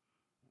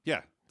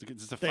 Yeah.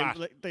 It's the fat.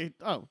 They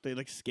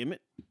like skim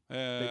it.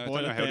 I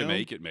don't know how to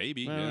make it.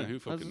 Maybe. Who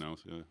fucking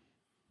knows?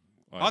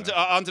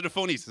 Onto the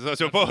funnies.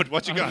 So Bud,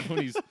 what you got?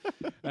 Funnies.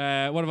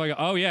 What have I got?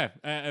 Oh yeah,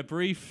 a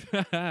brief.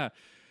 To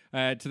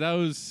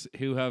those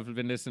who have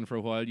been listening for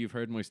a while, you've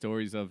heard my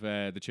stories of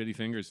the chili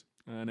fingers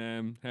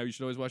and how you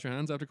should always wash your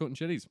hands after cutting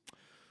chilies.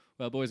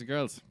 Well, boys and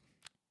girls,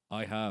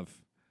 I have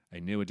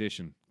a new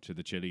addition to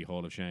the Chili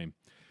Hall of Shame.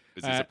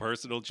 Is this a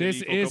personal chili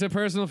fuck up? This is a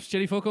personal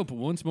chili fuck up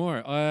once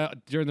more.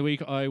 During the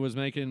week, I was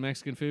making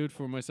Mexican food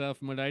for myself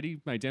and my lady.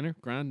 Made dinner,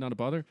 grand, not a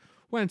bother.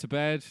 Went to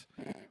bed.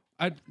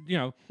 I,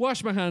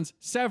 washed my hands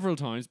several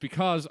times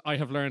because I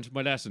have learned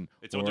my lesson.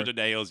 It's under the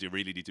nails. You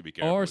really need to be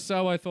careful. Or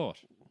so I thought.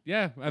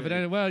 Yeah,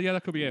 evidently. Well, yeah,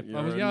 that could be it.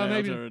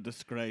 Maybe a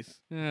disgrace.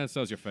 Yeah,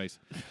 so's your face.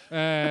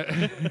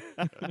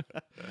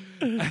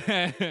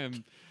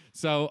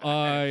 So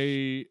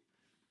I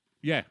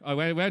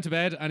went to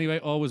bed anyway.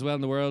 All was well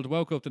in the world.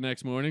 Woke up the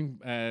next morning.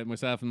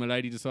 Myself and my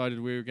lady decided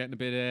we were getting a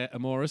bit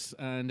amorous,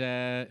 and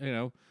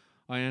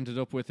I ended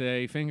up with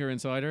a finger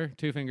inside her,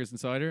 2 fingers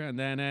inside her, and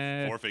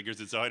then 4 fingers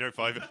inside her,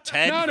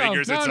 10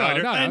 fingers inside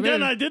her, and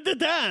then I did the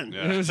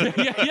dance.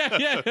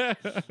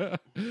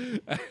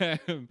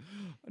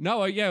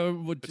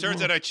 It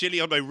turns out I had chili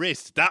on my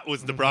wrist. That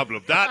was the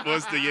problem. That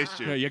was the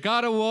issue. Yeah, you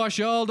gotta wash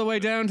all the way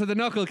down to the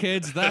knuckle,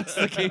 kids. That's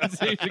the key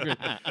secret.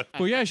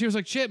 But yeah, she was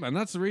like, "Shit, man,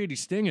 that's really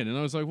stinging." And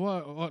I was like,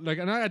 "What?" Like,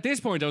 and at this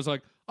point, I was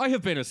like, "I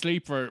have been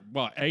asleep for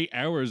 8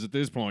 hours at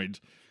this point.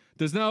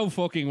 There's no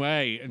fucking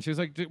way." And she was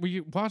like, "Did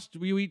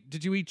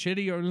you eat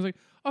chili?" Or I was like,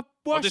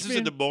 this is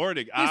in the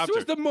morning after. This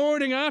was the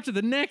morning after,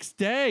 the next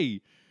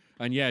day.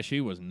 And yeah, she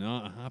was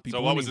not happy.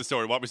 So what was the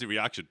story? What was the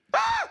reaction?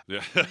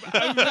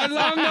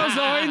 Along those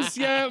lines,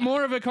 yeah,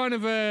 more of a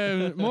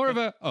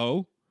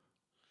oh,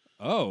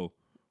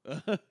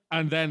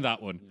 and then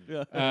that one,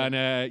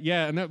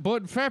 and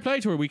but fair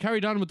play to her. We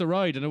carried on with the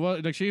ride, and it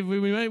was like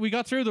we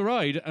got through the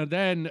ride, and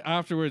then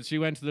afterwards she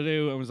went to the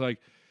loo and was like,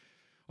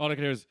 all I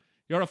could hear was,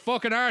 "You're a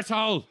fucking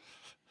arsehole."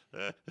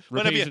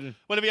 Well, have you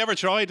ever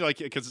tried, like,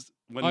 because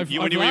when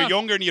you were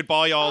younger and you'd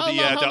buy all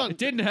it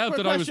didn't help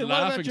that I was laughing.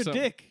 What about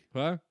your dick?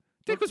 Huh?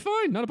 Dick was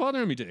fine, not a bother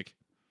on me, dick.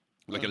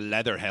 Like a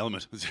leather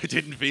helmet. It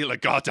didn't feel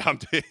like goddamn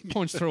thing.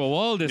 Punched through a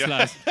wall, this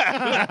lad.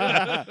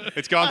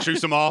 It's gone through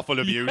some awful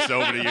abuse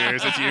over the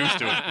years. It's used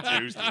to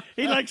it.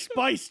 He likes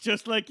spice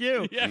just like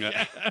you.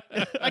 Yeah.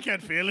 I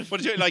can't feel it.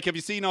 But have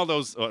you seen all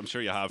those? Oh, I'm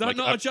sure you have. That's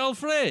not a gel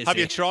phrase. Have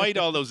you tried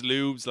all those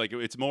lubes? Like,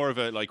 it's more of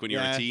a, like when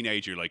you're a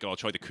teenager, like, I'll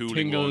try the cooling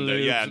Tingle one.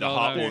 And the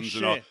hot that. ones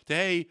and all.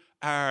 They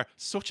are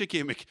such a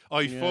gimmick.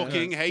 I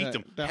fucking hate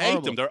them. They're Hate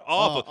horrible. them. They're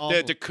awful.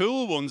 Awful. The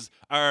cool ones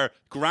are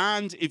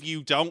grand if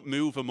you don't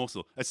move a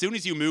muscle. As soon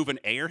as you move, an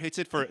air hits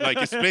it for like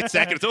a split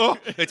second.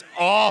 It's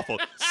awful.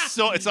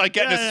 So it's like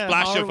getting a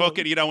splash of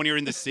fucking, when you're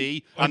in the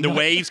sea and the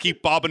waves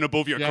keep bobbing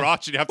above your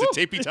crotch and you have to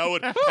tippy toe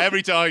it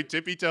every time.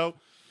 Tippy toe.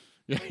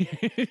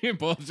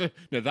 Balls,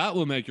 now that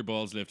will make your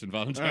balls lift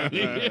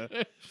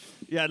involuntarily.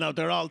 Yeah, no,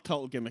 they're all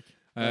total gimmick.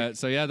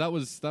 So yeah, that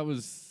was that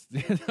was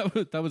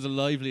a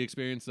lively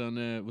experience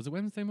on was it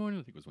Wednesday morning?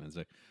 I think it was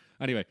Wednesday.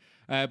 Anyway,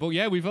 but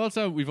yeah, we've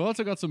also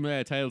got some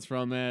tales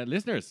from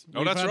listeners.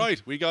 Oh, that's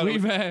right. We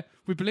believe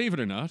it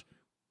or not,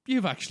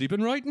 you've actually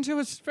been writing to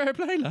us. Fair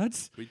play,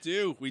 lads. We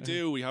do.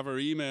 We have our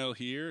email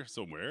here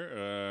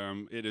somewhere.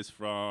 It is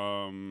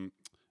from,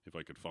 if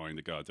I could find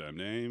the goddamn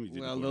name.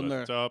 Well done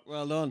there. Top.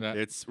 Well done. Yeah.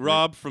 It's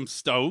Rob from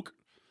Stoke.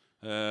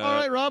 All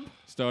right, Rob.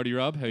 Starty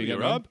Rob, how you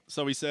getting Rob? on?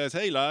 So he says,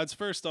 "Hey lads,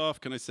 first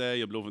off, can I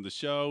say I'm loving the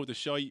show? The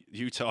shite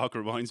you talk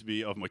reminds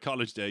me of my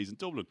college days in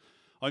Dublin.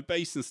 I'm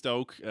based in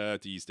Stoke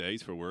these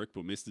days for work,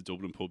 but miss the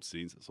Dublin pub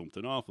scenes.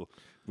 Something awful."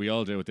 We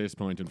all do at this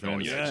point in Oh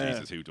fairness. yeah,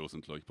 Jesus, who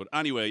doesn't like? But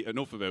anyway,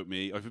 enough about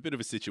me. I have a bit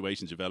of a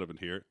situation developing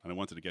here, and I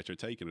wanted to get your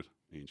take on it.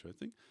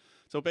 Interesting.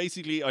 So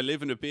basically, I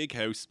live in a big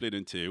house split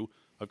in two.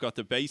 I've got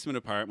the basement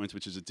apartment,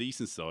 which is a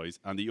decent size,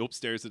 and the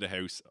upstairs of the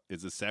house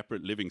is a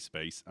separate living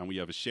space, and we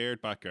have a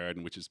shared back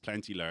garden, which is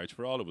plenty large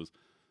for all of us.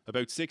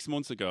 About 6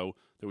 months ago,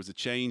 there was a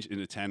change in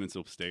the tenants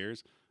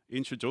upstairs.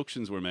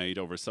 Introductions were made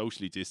over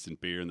socially distant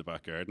beer in the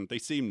back garden. They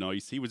seemed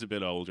nice. He was a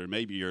bit older,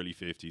 maybe early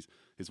 50s.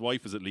 His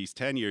wife was at least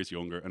 10 years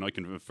younger, and I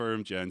can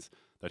confirm, gents,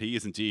 that he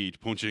is indeed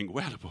punching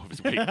well above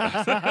his weight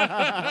class.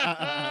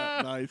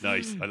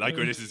 Nice. I like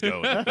where this is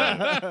going.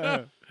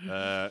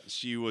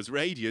 She was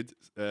radiant,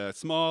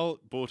 small,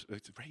 but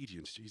it's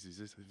radiant.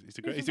 Jesus,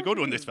 he's a good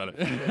one, this fella.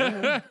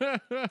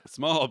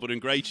 Small, but in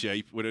great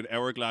shape, with an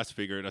hourglass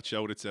figure that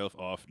showed itself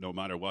off no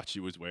matter what she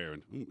was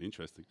wearing.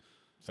 Interesting.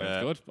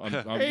 Sounds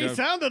good. He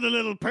sounded a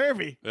little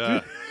pervy.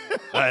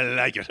 I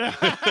like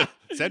it.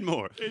 Send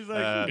more.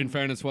 In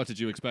fairness, what did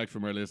you expect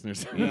from our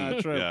listeners? Yeah,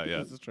 true. Yeah.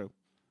 This is true.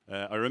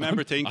 I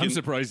remember thinking. I'm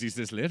surprised he's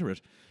this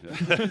literate.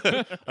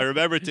 I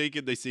remember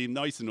thinking they seemed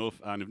nice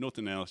enough, and if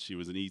nothing else, she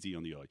was an easy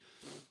on the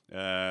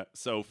eye.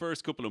 So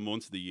first couple of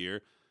months of the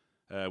year,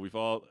 we've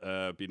all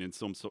been in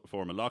some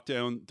form of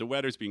lockdown. The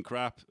weather's been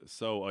crap,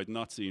 so I'd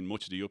not seen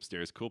much of the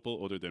upstairs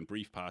couple other than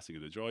brief passing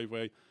of the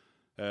driveway.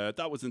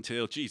 That was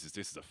until, Jesus,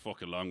 this is a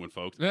fucking long one,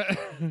 folks.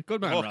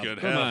 Good man, Rob. Fucking Good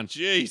hell. man.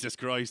 Jesus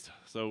Christ.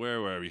 So where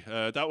were we?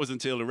 That was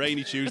until a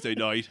rainy Tuesday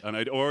night, and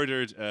I'd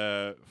ordered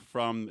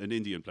from an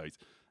Indian place.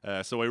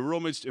 So I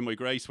rummaged in my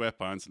grey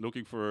sweatpants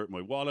looking for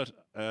my wallet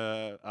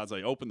as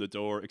I opened the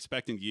door,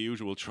 expecting the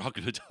usual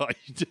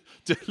troglodyte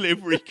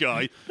delivery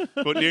guy,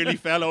 but nearly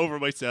fell over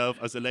myself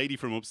as a lady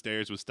from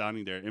upstairs was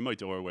standing there in my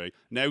doorway,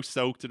 now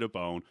soaked to the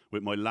bone,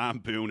 with my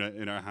lambuna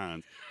in her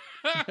hand.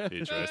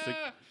 Interesting.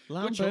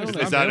 Lambuna.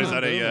 Is that a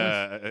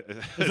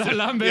Is that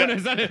lambuna?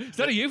 Yeah. Is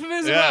that a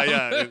euphemism?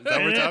 Yeah. Is that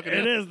what we're talking It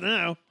about? is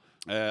now.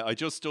 I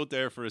just stood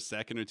there for a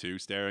second or two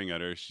staring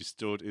at her. She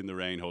stood in the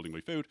rain holding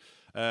my food.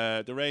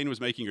 The rain was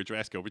making her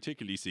dress go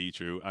particularly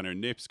see-through, and her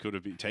nips could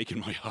have been taken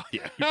my eye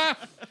out.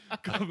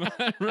 Come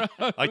on,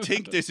 Rob. "I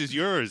think this is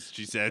yours,"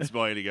 she said,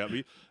 smiling at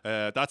me.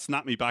 That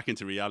snapped me back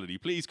into reality.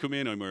 "Please come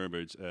in," I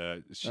murmured.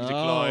 She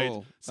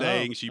declined,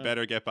 saying she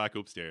better get back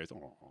upstairs. That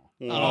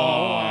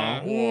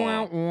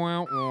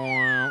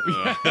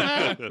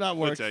We'll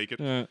works. take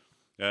it.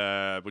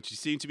 But she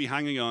seemed to be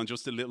hanging on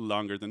just a little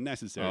longer than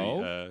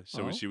necessary.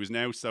 She was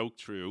now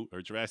soaked through,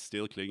 her dress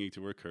still clinging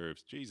to her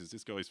curves. Jesus,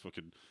 this guy's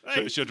fucking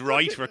should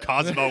write for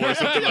Cosmo or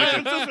something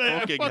like that.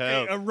 Fucking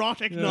hell.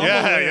 Erotic novel.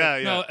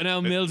 Yeah. No,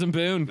 Mills and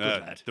Boone.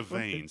 The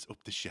veins up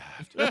the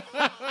shaft.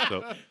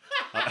 So,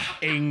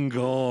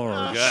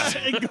 Engorged.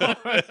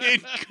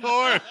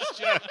 Engorged.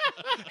 Yeah.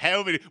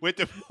 How many with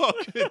the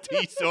fucking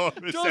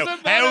thesaurus?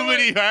 Doesn't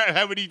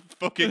How many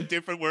fucking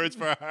different words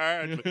for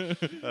hard?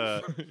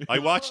 I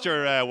watched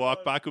her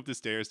walk back up the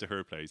stairs to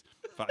her place.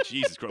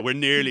 Jesus Christ, we're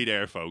nearly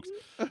there, folks.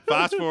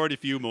 Fast forward a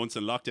few months,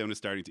 and lockdown is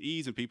starting to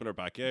ease, and people are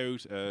back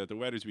out. The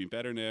weather's been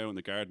better now, and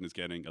the garden is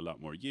getting a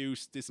lot more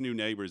use. This new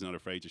neighbour is not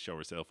afraid to show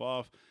herself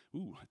off.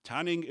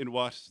 Tanning in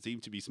what seem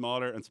to be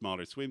smaller and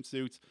smaller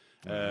swimsuits.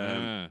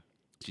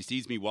 She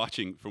sees me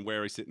watching from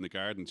where I sit in the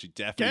garden. She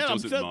definitely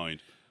doesn't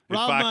mind. In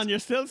Rob, fact, man, you're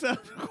still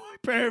sounding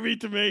quite pervy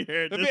to me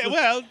here. He's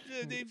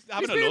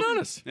being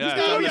honest.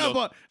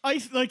 But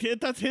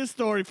that's his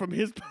story from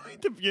his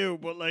point of view.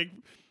 But like,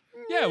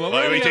 Yeah, well,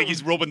 I think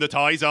he's rubbing the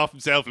ties off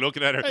himself,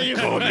 looking at her. are you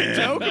Come fucking in.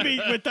 joking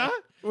me with that?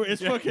 Or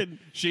his fucking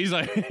she's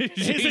like,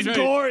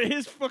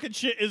 his fucking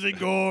shit is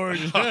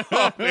engorged.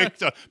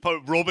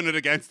 Rubbing it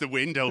against the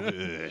window.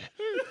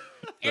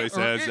 So he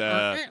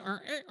says,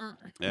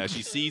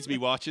 she sees me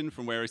watching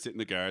from where I sit in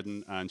the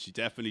garden, and she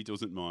definitely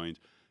doesn't mind.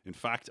 In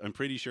fact, I'm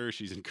pretty sure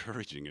she's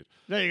encouraging it.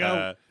 There you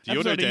go.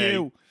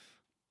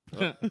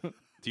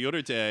 The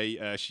other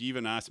day, she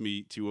even asked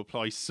me to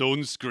apply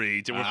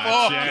sunscreen to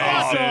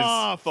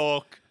her.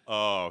 Fuck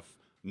off.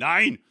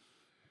 9.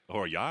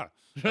 Or yeah.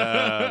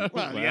 Well,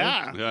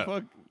 yeah.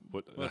 Fuck.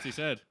 What's he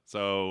said?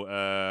 So,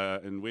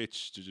 in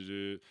which...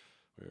 the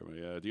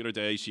other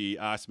day, she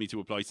asked me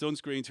to apply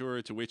sunscreen to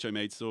her, to which I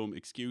made some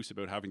excuse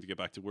about having to get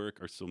back to work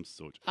or some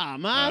such. Ah,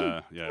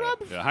 man.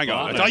 Hang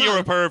on. I thought you were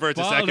a pervert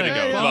a second ago.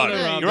 Yeah, Come on.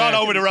 Rob. You're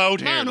all over the road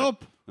here. Man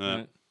up.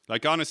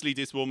 Like, honestly,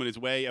 this woman is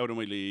way out of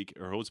my league.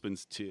 Her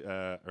husband's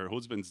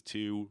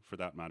too, for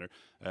that matter.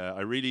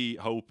 I really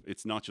hope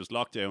it's not just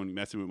lockdown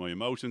messing with my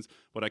emotions,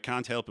 but I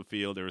can't help but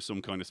feel there is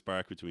some kind of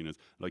spark between us.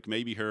 Like,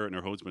 maybe her and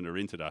her husband are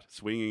into that,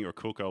 swinging or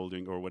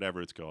cuckolding or whatever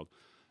it's called.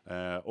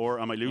 Or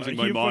am I losing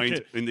my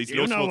mind in these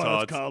lustful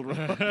thoughts?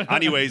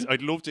 Anyways,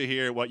 I'd love to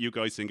hear what you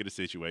guys think of the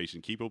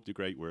situation. Keep up the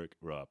great work,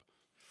 Rob.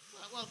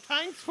 Well,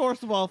 thanks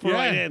first of all for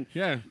writing in.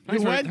 Yeah,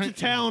 You went to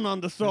town on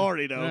the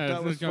story though.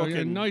 That was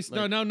fucking nice.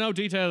 like, No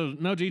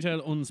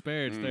detail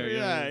unspared there.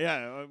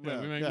 Yeah.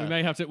 We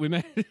may have to.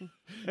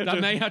 That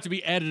may have to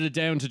be edited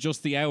down to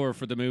just the hour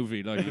for the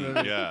movie. Like,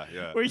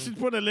 Yeah. We should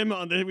put a limit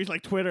on this. We should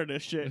like Twitter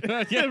this shit.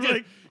 Like,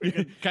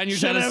 can you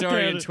tell a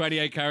story in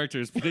 28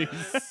 characters, please?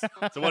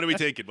 So what are we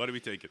taking?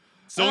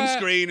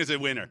 Sunscreen is a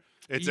winner.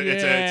 It's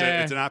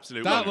an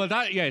absolute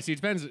winner. See, it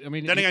depends. I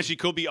mean, then again, she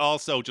could be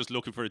also just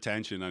looking for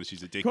attention, and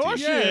she's addicted. Of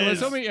course,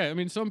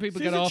 some people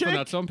She's get a off on chick.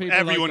 that. Some people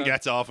Everyone like that.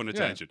 gets off on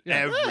attention.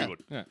 Yeah. Everyone.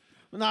 Yeah.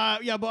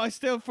 But I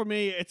still, for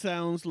me, it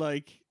sounds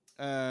like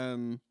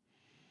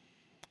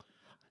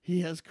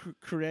he has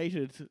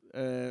created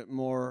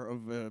more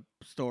of a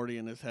story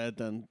in his head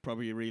than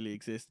probably really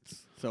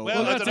exists. So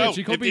Well, I that's don't know. it.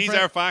 She could If be these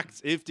are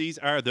facts, if these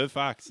are the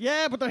facts.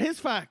 yeah, but they're his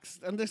facts,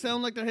 and they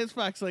sound like they're his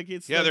facts. Like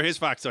it's Yeah, like, they're his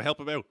facts, so help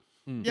him out.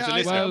 Yeah, So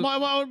listen-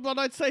 what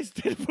I'd say is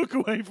stay the fuck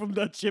away from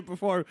that shit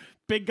before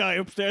big guy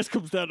upstairs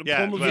comes down and Yeah,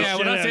 pummels well- the Yeah,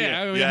 shit well, that's out of it.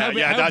 you. I mean,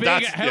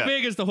 Yeah, how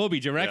big is the hubby?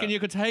 Do you reckon Yeah. you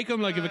could take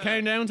him? Like, if it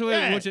came down to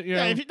it, would you, you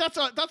know, If you, that's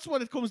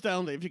what it comes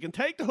down to. If you can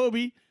take the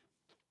hubby,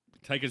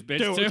 take his bitch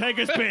do too? it. Take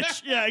his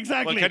bitch. Yeah,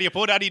 exactly. Well, can you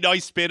put any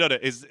nice spin on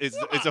it? Is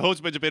the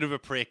husband a bit of a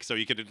prick, so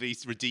you can at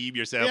least redeem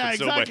yourself Yeah, in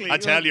some way exactly.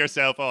 and tell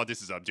yourself, "Oh,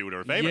 I'm doing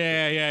her a favor."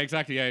 Yeah,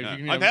 exactly. Yeah, Yeah. If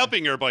you can, I'm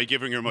helping her by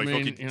giving her my I mean,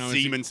 fucking you know,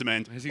 semen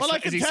cement. Is he, Well, I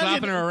is can he tell you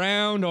slapping her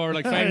around or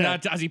like finding Yeah.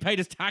 that? Has he paid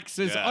his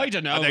taxes? Yeah. I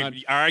don't know. And they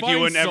Man.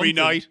 arguing Find every something.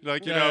 night,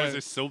 like you know, Yeah. is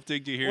there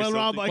something? Do you hear Well,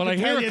 something? Rob, I Well, I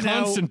can hear tell a you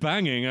now. constant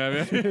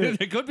banging.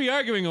 They could be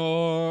arguing,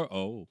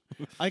 or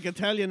I can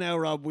tell you now,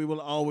 Rob. We will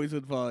always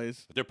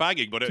advise They're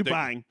banging, but to they-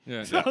 bang.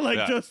 Yeah. So like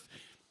Yeah. just.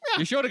 Yeah,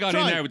 you should have got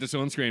try. in there with the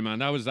sunscreen, man.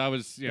 That was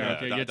you know, Yeah,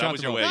 okay, that- you that dropped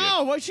was the your ball. way.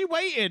 No, well, she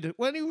waited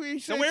when he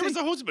So said. where was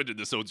the husband in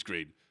the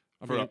sunscreen?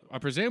 I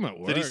presume at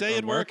work. Did he say or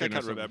at work? I working or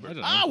can't something. remember. I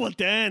don't know. Ah, well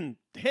then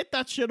hit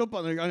that shit up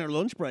on your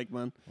lunch break,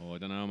 man. Oh, I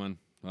don't know, man.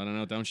 I don't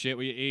know. Don't shit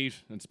where you eat,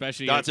 and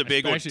especially That's a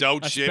big one. especially-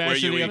 Don't shit where you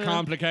especially eat. a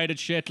complicated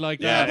shit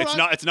like Yeah, that.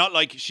 but it's not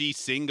like she's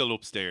single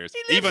upstairs. He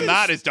lives Even in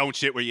that s- is don't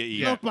shit where you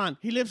eat. Look, man,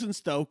 he lives in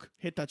Stoke.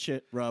 Hit that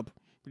shit, Rob.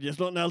 There's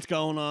nothing else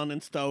going on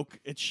in Stoke.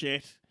 It's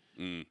shit.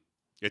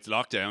 It's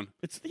lockdown.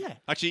 It's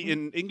Actually,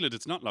 in England,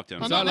 it's not lockdown.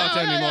 It's not locked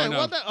down anymore, no.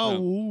 What the, oh,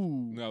 No.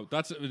 ooh. No,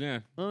 that's yeah.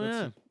 Oh that's-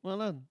 yeah. Well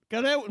then,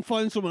 get out and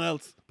find someone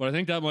else. But I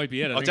think that might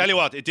be it. I'll tell you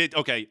what, it did.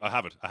 Okay, I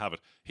have it.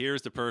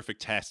 Here's the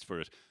perfect test for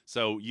it.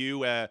 So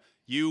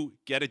you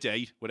get a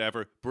date,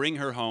 whatever, bring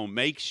her home,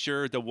 make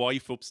sure the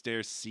wife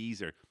upstairs sees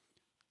her,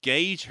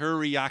 gauge her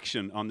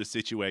reaction on the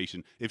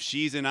situation. If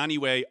she's in any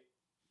way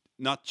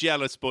not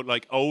jealous, but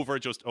like over,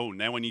 just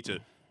now I need to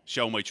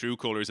show my true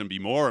colors and be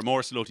more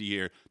slutty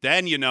here,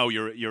 then you know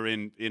you're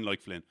in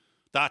like Flynn.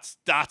 That's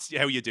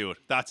how you do it.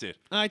 That's it.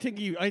 I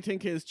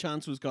think his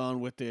chance was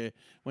gone with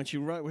when she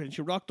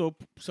rocked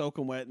up,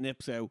 soaking wet,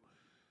 nips out,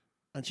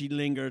 and she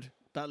lingered.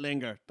 That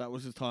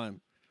was his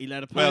time. He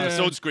let it pass. Well, Yeah.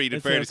 the sunscreen, in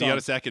It's fairness, he gone. had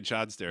a second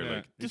chance there. Yeah.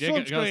 Like, The He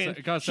did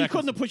sunscreen. got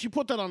seconds. She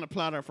put that on a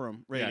platter for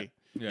him. Really.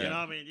 Yeah. You know what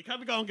I mean? You can't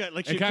be going get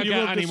like. It can't you get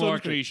rub the any more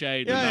sunscreen. cliche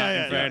Yeah, than that.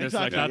 yeah, In fairness,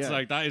 exactly, like that's yeah.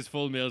 like that is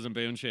full Mills and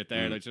Boone shit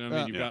there. Like, you know what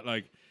I mean? Yeah. You've got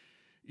like,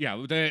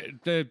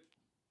 the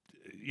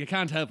you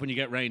can't help when you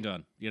get rained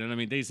on. You know what I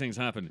mean? These things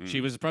happen.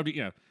 She was probably,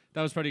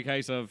 that was probably a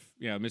case of,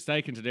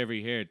 mistaken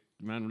delivery here.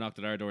 The man knocked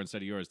at our door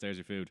instead of yours. There's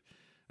your food,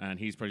 and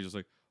he's probably just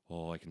like,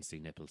 oh, I can see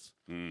nipples.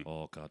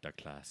 Oh God, they're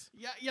class.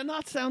 Yeah, you're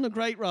not sounding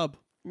great, Rob.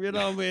 You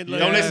know what I mean? Like,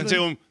 Don't listen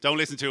to him. Don't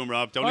listen to him,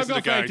 Rob. Don't I've listen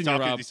to got Gary. faith in you,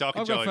 Rob. He's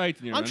talking I've got jive. faith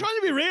in you. I'm man. trying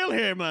to be real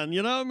here, man.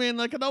 You know what I mean?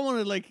 Like I don't want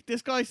to like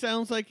this guy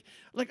sounds like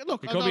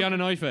look. He could be on a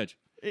knife edge.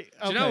 Okay.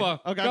 Do you know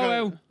what? Okay, go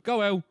out,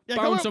 Yeah,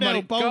 go bound out somebody,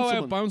 now, bound go out,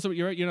 someone. bound somebody.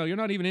 You're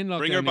not even in lockdown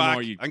Bring her back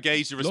anymore. You and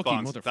gauge the lucky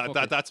response.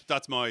 motherfucker.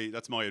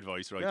 That's my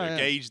advice right Yeah, there. yeah.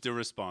 Gauge the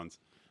response.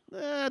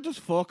 Just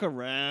fuck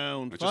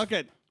around. Just- Fuck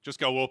it. Just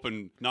go up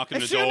and knock on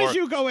As the soon door. as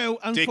you go out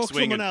and dick fuck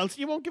swinging. someone else,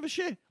 you won't give a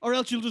shit, or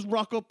else you'll just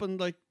rock up and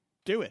like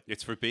do it.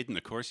 It's forbidden.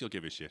 Of course, you'll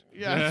give a shit.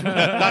 Yeah.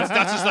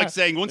 That's just like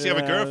saying once you have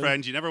a Yeah.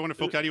 girlfriend, you never want to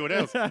fuck anyone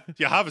else.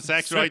 You have a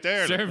sex right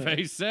there. like.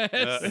 Survey says.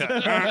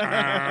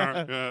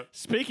 Yeah.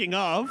 Speaking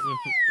of,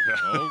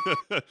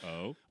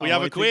 Oh, We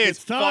have I a think quiz.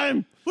 It's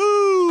time.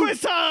 Woo!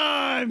 Quiz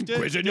time.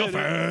 quiz in your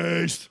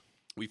face.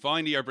 We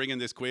finally are bringing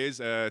this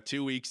quiz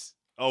 2 weeks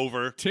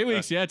over. 2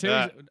 weeks, yeah, 2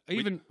 uh, weeks.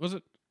 Even was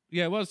it?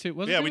 Yeah, it was two.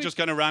 Was it Yeah, 2 we weeks? just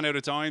kind of ran out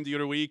of time the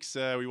other weeks.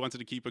 We wanted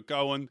to keep it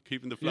going,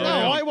 keeping the flow. No,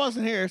 Yeah. going. I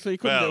wasn't here, so you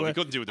couldn't Well, do it. we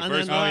couldn't do it the and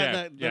first then, one. Oh, yeah.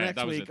 the Yeah, next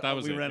that was week it. That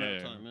was we it. ran Yeah, out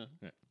of yeah, time.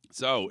 yeah.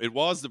 So it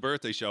was the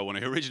birthday show when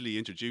I originally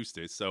introduced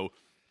it. So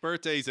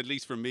birthdays, at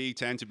least for me,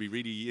 tend to be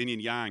really yin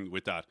and yang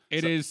with that.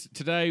 It So- is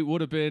today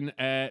would have been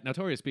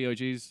Notorious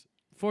B.I.G.'s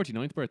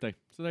 49th birthday.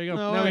 So there you go.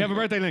 No now we way. have a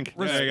birthday link.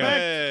 There you go.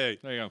 Hey.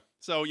 There you go.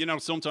 So,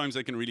 sometimes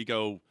they can really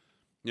go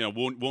You know,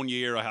 one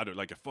year I had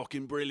like a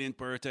fucking brilliant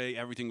birthday.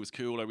 Everything was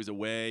cool. I was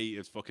away. It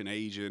was fucking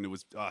Asian. It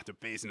was the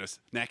business.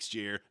 Next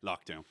year,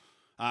 lockdown.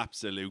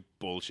 Absolute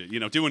bullshit. You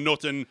know, doing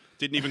nothing.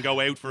 Didn't even go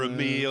out for a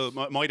meal.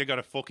 Might have got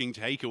a fucking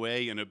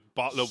takeaway and a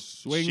bottle of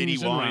Swings shitty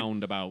and wine.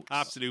 roundabouts.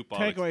 Absolute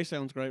bollocks. Takeaway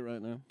sounds great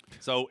right now.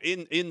 So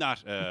in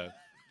that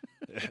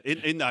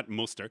in that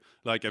muster,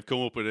 like I've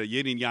come up with a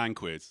yin and yang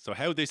quiz. So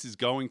how this is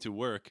going to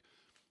work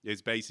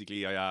is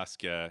basically I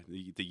ask the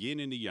yin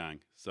and the yang.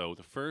 So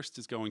the first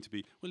is going to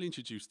be, we'll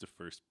introduce the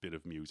first bit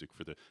of music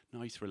for the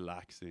nice,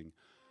 relaxing.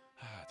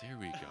 There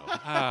we go.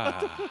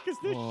 What is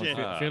this Oh, shit?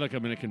 I feel like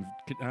I'm in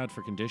a ad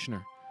for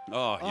conditioner.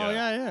 Oh, yeah. Oh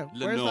yeah.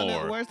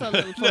 Lenore. Where's that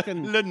little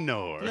fucking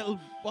Lenore. little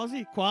what's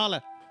he?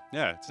 Koala.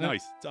 Yeah, it's Yeah.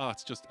 nice.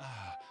 It's just,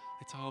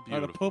 it's all Or the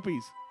beautiful.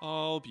 puppies.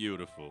 All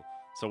beautiful.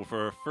 So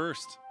for our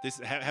first,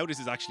 how this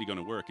is actually going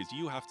to work is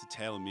you have to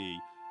tell me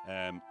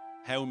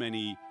how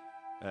many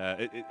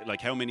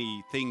how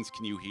many things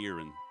can you hear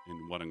in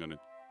what I'm going to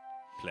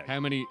play. How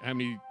many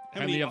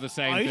many of the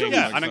same I thing? don't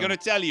Yeah, think and I'm so. going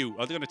to tell you.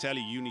 I'm going to tell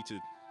you. You need to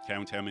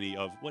count how many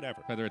of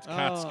whatever. Whether it's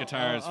cats, Oh,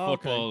 guitars, oh,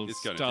 okay. footballs, This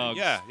kind of thing. dogs,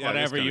 Yeah, this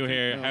whatever kind you of thing.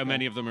 hear, Yeah, how okay.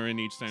 many of them are in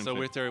each sound So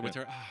clip. with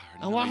her,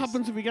 And what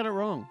happens if we get it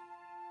wrong?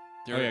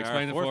 There Oh yeah, are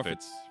explain the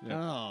forfeits. forfeits.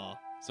 Yeah. Oh.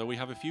 So we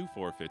have a few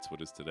forfeits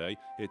with us today.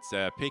 It's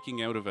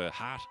picking out of a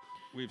hat.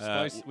 We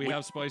we-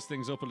 have spiced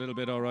things up a little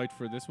bit, all right,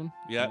 for this one.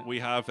 Yeah, we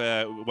have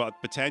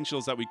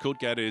potentials that we could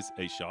get is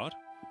a shot,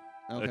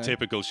 Okay. a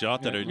typical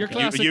shot that Yeah. our Your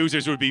classic-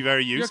 users would be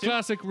very Your used to.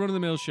 classic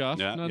run-of-the-mill shot.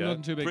 Yeah, No, yeah.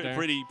 nothing too big there.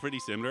 Pretty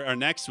similar. Our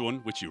next one,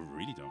 which you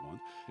really don't want,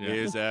 Yeah.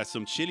 is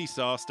some chili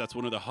sauce. That's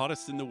one of the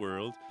hottest in the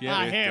world.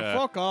 Yeah. with, here,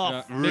 fuck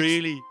off. Yeah.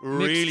 Really,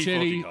 really Mixed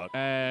chili, fucking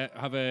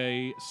hot. have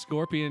a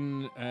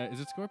scorpion. Is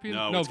it scorpion?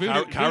 No, it's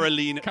Voodoo-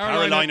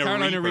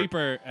 Carolina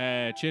Reaper.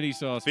 Reaper chili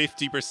sauce,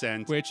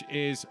 50%. which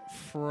is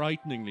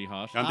frighteningly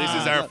hot. And this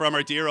is Ah. from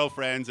our dear old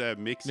friends,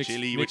 Mixed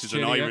Chili, which Mixed is an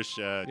Chili, yeah. Irish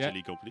Yeah.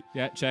 chili company.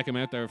 Yeah, check them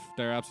out. They're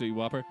absolutely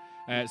whopper.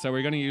 So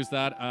we're going to use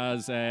that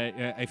as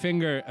a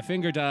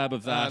finger dab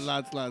of that.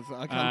 Lads,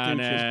 I can't And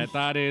do shit.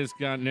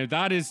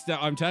 that is.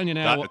 I'm telling you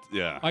now.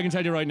 Yeah. I can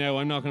tell you right now,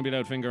 I'm not going to be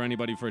allowed to finger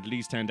anybody for at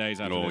least 10 days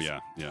after Oh this.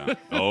 yeah.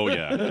 Oh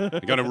yeah. You're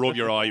gonna rub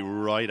your eye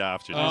right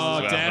after this. Oh,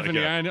 as well.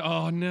 definitely. Yeah. And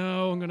oh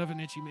no, I'm gonna have an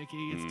itchy Mickey.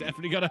 It's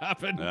definitely gonna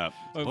happen. Yeah,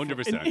 Oh,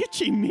 100%. An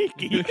itchy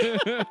Mickey.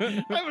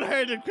 I haven't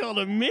heard it called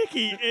a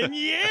Mickey in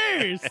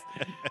years.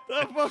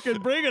 They're fucking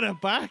bringing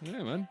it back.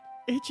 Yeah, man.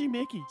 Itchy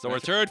Mickey. So our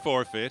third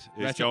forfeit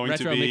is Retro going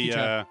to Mickey be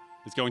chat.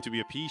 it's going to be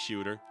a pea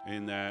shooter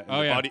in the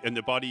Oh, yeah.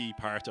 body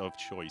part of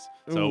choice.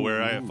 So Ooh.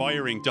 we're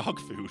firing dog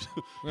food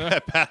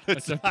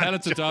It's a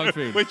pellets of dog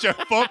food. which are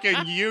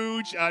fucking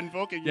huge and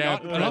fucking Yeah,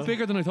 not a lot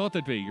bigger than I thought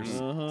they'd be.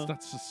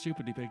 That's a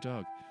stupidly big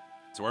dog.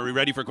 So are we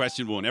ready for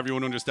question one?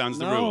 Everyone understands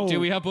the No. rule. Do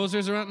we have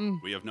buzzers or anything?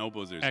 We have no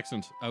buzzers.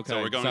 Excellent. Okay.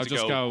 So we're going to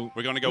just go.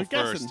 We're going to go We're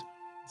first. guessing.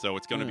 So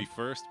it's going to Yeah. be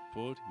first,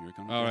 Bud. You're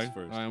going to All guess right.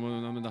 first.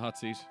 I'm in the hot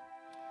seat.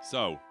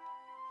 So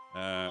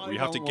I we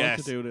have to don't want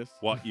guess to do this.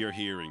 what you're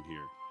hearing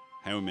here.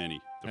 How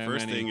many? The How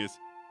first many? thing is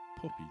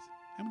puppies.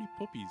 How many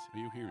puppies are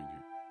you hearing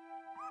here?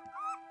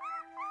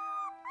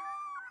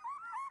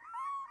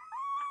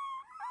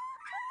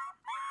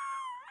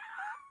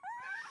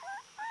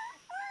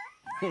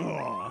 What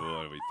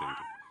are we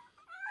thinking?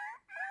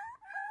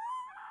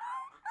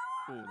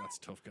 Oh, that's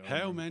tough going.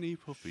 How many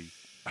puppies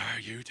are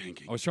you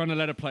thinking? I was trying to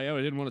let it play out.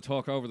 I didn't want to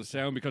talk over the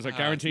sound because I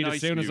guaranteed nice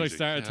as soon as I music,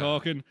 started yeah.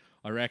 talking,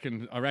 I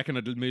reckon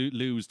I'd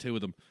lose two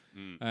of them.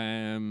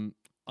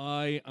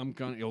 I am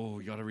gonna. Oh,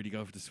 you gotta really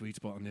go for the sweet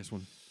spot on this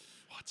one.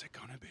 What's it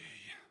gonna be?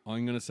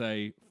 I'm gonna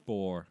say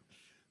 4.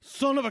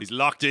 Son of a. He's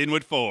locked in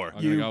with 4.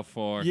 I'm gonna go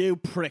 4. You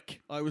prick.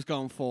 I was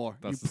going 4.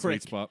 That's you the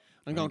prick. sweet spot.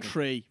 I'm going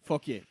 3.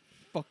 Fuck you.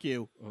 Fuck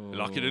you.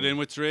 Locking it in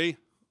with 3.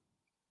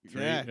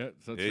 3. Yeah.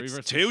 So 3 It's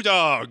versus 2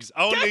 dogs.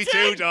 Only Get 2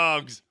 in!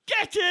 dogs.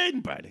 Get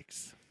in!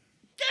 Braddocks.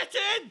 Get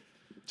in!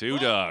 2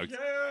 dogs.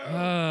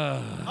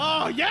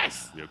 Ah. Oh,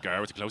 yes! You go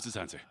with the closest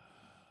answer.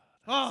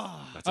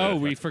 Oh, That's Oh,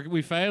 it.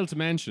 we failed to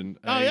mention.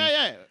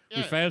 yeah.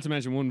 We failed to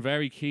mention one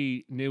very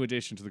key new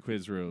addition to the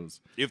quiz rules.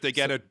 If they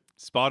get it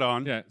spot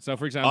on, Yeah. So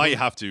for example, I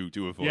have to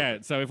do a 4. yeah.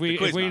 So The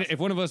quiz master. if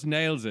one of us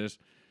nails it,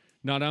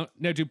 now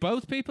do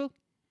both people?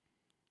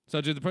 So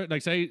do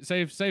say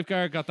if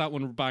Garrett got that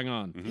one bang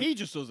on, He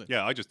just does it.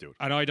 Yeah, I just do it.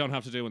 and I don't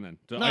have to do one then.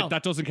 No.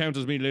 That doesn't count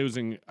as me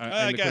losing.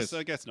 I in the guess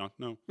quiz. not.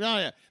 No.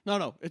 Yeah.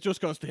 No. It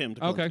just goes to him.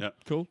 the Okay. cunt. Yeah.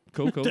 Cool.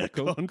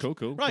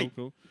 cunt. Right.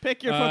 Cool.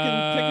 Pick your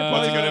fucking. Pick your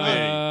What's it poison. gonna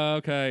be?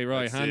 Okay,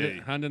 right. Let's Hand, see.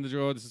 hand in the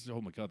drawer. This is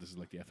oh my god. This is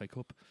like the FA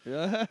Cup.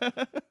 Yeah.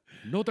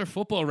 Another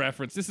football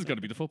reference. This is going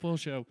to be the football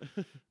show.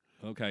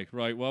 Okay,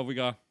 what have we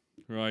got?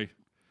 Right.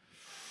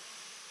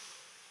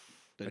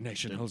 The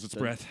nation holds its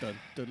breath. Shot!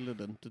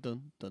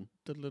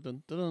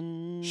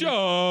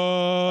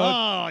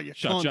 Oh, you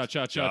Shot.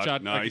 cunt.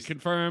 Shot. Nice. I can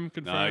confirm.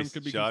 Nice.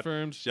 Could be Shot.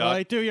 confirmed. Shot.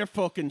 Right, do your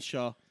fucking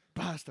shot.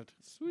 bastard.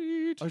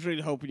 Sweet. I was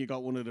really hoping you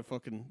got one of the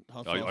fucking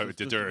hot sauces.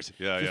 The dirt.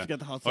 Yeah, just yeah. to get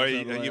the hot Or sauce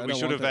out of the way. I we don't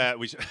should want have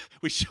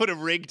we should have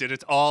rigged it.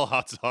 It's all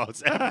hot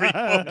sauce. Every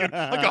fucking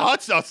like a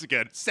hot sauce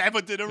again.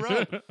 7th in a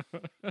row.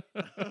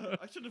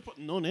 I should have put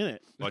none in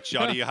it. What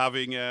shot are you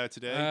having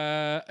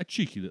today? A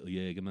cheeky little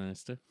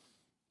Jägermeister.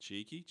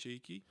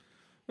 Cheeky.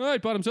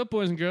 Right, bottoms up,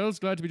 boys and girls.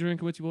 Glad to be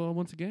drinking with you all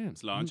once again.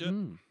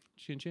 Sláinte.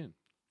 Chin chin.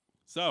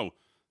 So,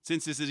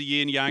 since this is a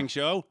yin yang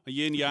show, a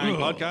yin yang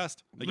podcast,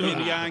 a yin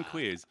yang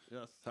quiz,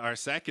 Yes. our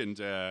second,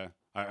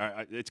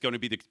 it's going to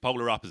be the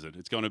polar opposite.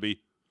 It's going to be,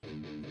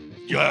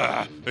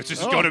 it's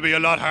just going to be a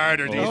lot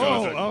harder these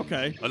Oh, days.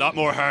 okay. A lot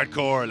more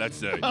hardcore, let's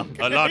say.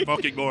 A lot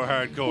fucking more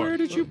Where hardcore.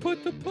 did you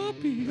put the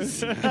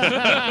puppies?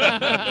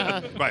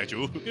 Quiet,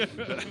 you.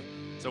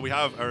 So we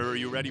have, are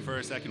you ready for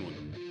our second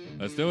one?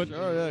 Let's do it.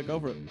 Sure, yeah, go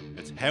for it.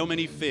 It's how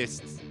many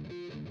fists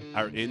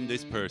are in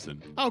this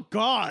person? Oh,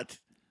 God.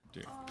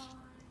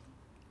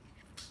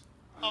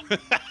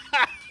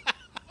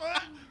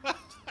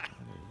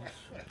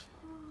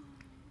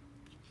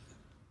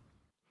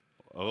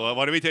 Oh,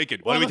 what are we taking?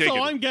 What Well, are we so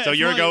taking? I'm getting- So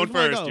you're it's going my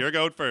first. go. You're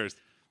going first.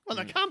 Well,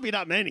 there can't be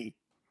that many.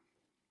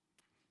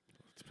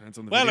 Depends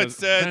on the Well, videos. it's,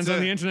 Depends on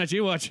it's, the internet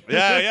you watch.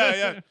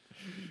 Yeah.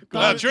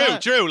 Well,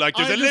 true. Like,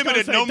 there's I a was just gonna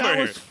limited say, number that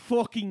here. was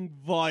fucking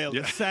vile.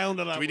 Yeah. The sound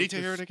of that. Do we was need to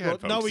hear it again,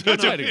 disgust- No, folks? we Play do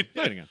Play not. it again.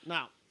 Play it again.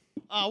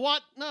 No.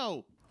 What?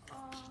 No.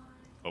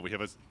 Oh, we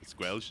have a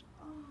squelch.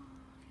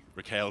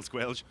 Raquel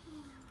squelch.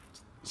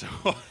 So,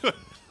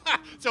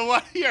 so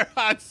what are your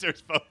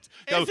answers, folks?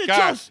 Go, Is it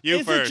Gar, just? you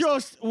Is first. it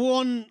just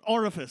one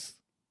orifice?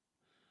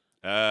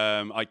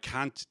 I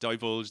can't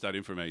divulge that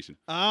information.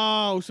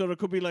 Oh, so there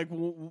could be like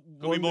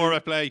Could be more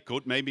at play.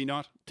 Could maybe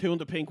not. two in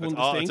the pink, one It's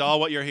all, distinct. it's all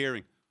what you're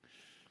hearing.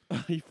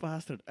 You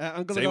bastard.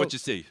 I'm gonna Say go. what you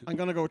see. I'm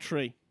gonna go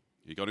 3.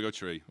 You're gonna go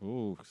 3.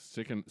 Oh,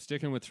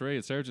 sticking with 3.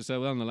 It served you so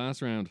well in the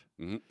last round.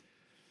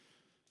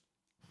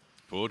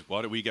 Bud,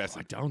 what are we I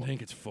guessing? don't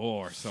think it's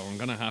 4, so I'm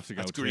gonna have to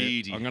go That's 2.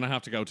 greedy. I'm gonna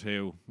have to go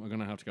 2.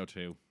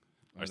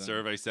 Our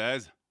survey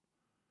says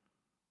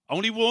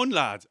only one,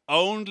 lads.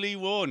 Only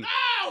one.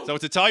 No! So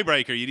it's a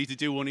tiebreaker. You need to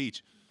do one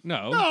each.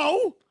 No,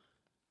 No,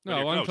 Well,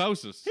 you're I'm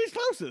close. closest. he's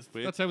closest.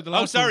 That's how the Oh,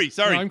 last sorry. one.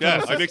 No, I'm Yeah,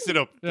 closest. I mixed it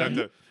up. Yeah.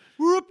 Yeah,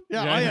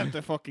 Yeah. I have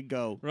to fucking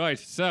go. Right,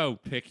 so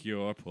pick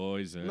your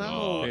poison. No.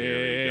 Oh,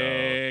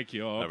 here Pick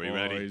your Are we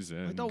ready?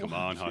 poison. I don't Come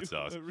want on, hot to.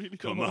 sauce. I really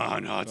Come don't want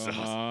on, hot Come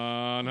sauce.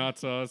 on, hot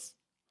sauce.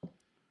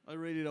 I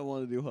really don't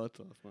want to do hot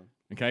sauce, man.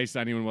 In case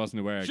anyone wasn't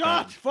aware.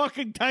 Shut!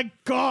 Fucking thank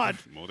God!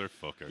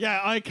 Motherfucker.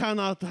 Yeah, I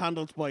cannot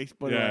handle spice,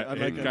 but Yeah, I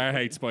like it. Gar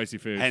hates spicy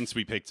food. Hence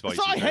we picked spicy.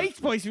 So I food. hate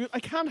spicy food. I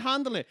can't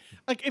handle it.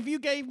 Like if you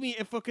gave me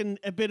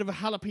a bit of a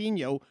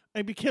jalapeno,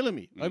 it'd be killing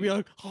me. I'd be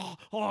like, oh,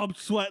 I'm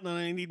sweating and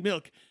I need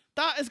milk.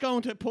 That is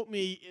going to put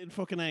me in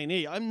fucking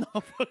A&E. I'm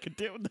not fucking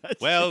doing that.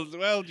 Well,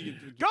 shit. you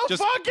Go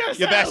just, fuck yourself.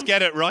 you best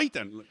get it right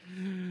then.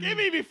 Give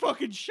me my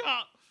fucking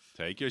shot.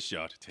 Take your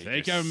shot.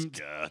 Take your 'em.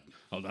 shot.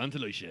 Hold on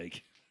till I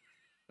shake.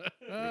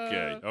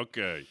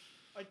 Okay.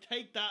 I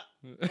take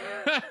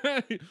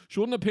that.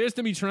 Shouldn't have pissed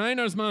in me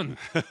trainers, man.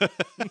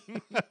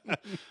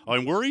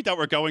 I'm worried that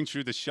we're going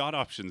through the shot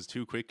options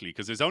too quickly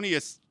because there's only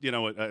a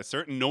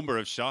certain number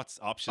of shots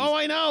options. Oh,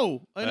 I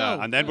know.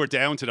 And then we're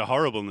down to the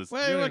horribleness.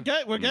 Well,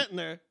 Yeah. we're getting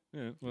there.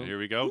 Yeah, well, Here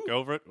we go. Ooh.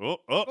 Go for it. Oh.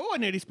 Oh, I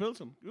nearly spilled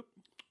some. Oop.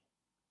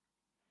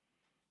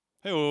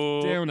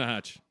 Hey-oh. down the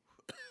hatch.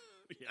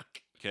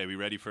 Okay, we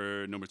ready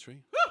for number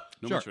 3?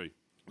 Number Sure. 3.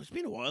 It's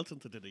been a while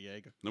since I did a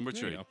Jaeger. Number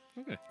There you 3.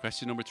 go. Okay.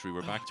 Question number 3.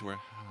 We're back to our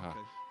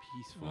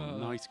peaceful, Uh,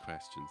 nice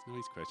questions.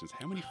 Nice questions.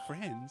 How many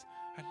friends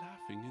are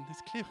laughing in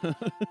this clip?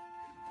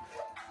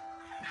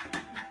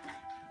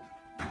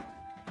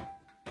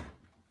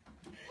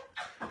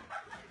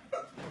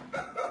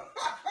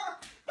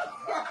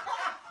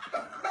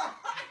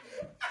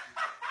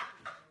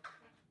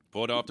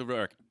 Vote off the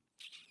work.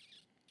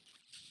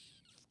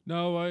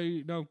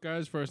 No,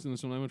 guys first in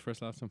this one. I went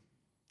first last time.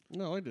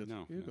 No, I did.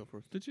 No, You no. go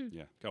first. Did you?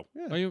 Yeah, go.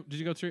 Yeah. Oh, did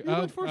you go through? You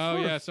went first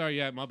yeah, first. sorry.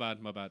 Yeah, my bad.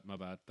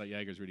 That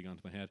Jaeger's really gone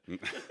to my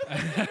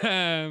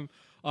head.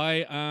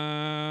 I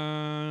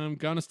am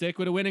gonna stick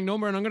with a winning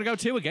number, and I'm gonna go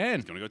 2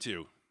 again. Gonna go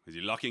 2. Is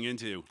he locking in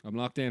 2? I'm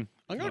locked in.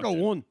 I'm going to Locked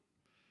go in. 1.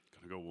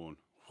 Gonna go 1.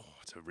 Oh,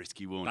 it's a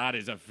risky one. That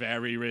is a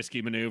very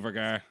risky maneuver,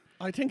 Gar.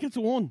 I think it's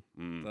a 1.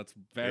 That's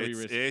very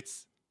risky.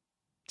 It's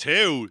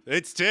 2.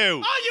 It's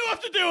 2. Oh, you have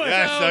to do it.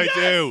 Yes, Oh, I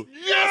do.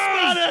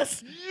 Yes,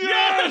 Manus.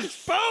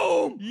 Yes.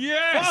 Boom.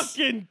 Yes!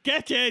 Fucking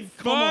get in.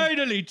 Come on.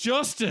 Finally,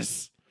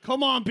 justice!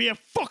 Come on, be a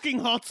fucking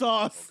hot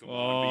sauce. Come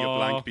on, be a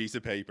blank piece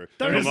of paper.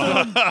 There is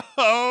Come on.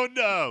 Oh,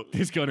 no.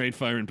 This gun ain't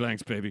firing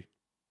blanks, baby.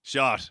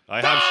 Shot.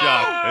 I have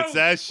shot. It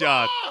says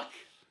shot.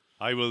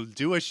 I will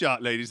do a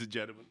shot, ladies and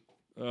gentlemen.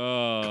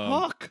 Oh,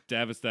 Cock.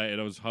 devastated.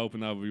 I was hoping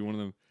that would be one of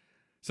them.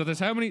 So there's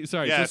how many?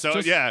 Sorry, Yeah, just, so,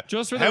 just, yeah.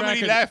 just for the How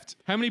many record, left?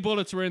 How many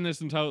bullets were in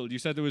this in total? You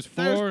said there was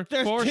four.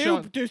 There's four two.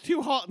 shots. There's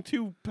 2 hot and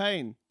 2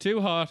 pain.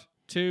 2 hot,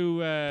 2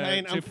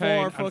 Pain two and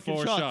pain, 4 fucking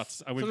and 4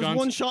 shots. And So there's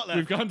 1 shot left.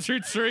 We've gone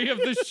through 3 of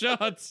the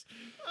shots.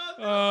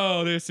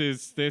 Oh, this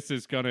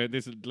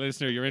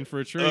listener, you're in for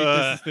a treat.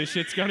 This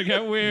shit's gonna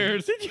get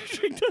weird. Did you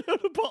drink that out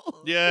of the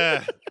bottle?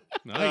 Yeah.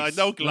 Nice.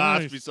 No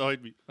glass nice.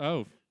 beside me.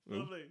 Oh.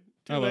 Lovely.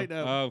 Too Oh, late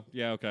well. now. Oh,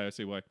 yeah, okay, I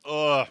see why.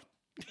 Oh.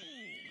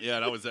 Yeah,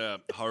 that was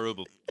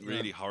horrible.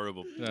 Really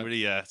horrible. Yeah.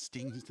 Really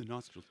stings the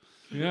nostrils.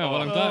 Yeah,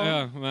 well, I'm glad.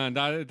 Yeah, man,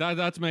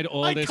 that's made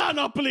all I this.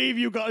 cannot believe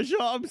you got a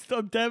shot.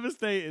 I'm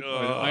devastated.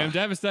 I am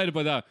devastated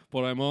by that,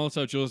 but I'm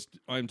also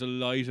I'm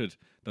delighted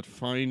that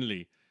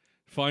finally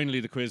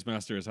the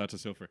quizmaster has had to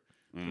suffer.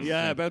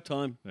 Yeah, about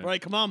time. Yeah. Right,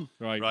 come on.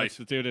 Right, Right. let's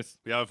do this.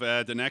 We have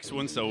the next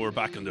one, so we're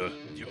back on the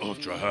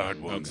ultra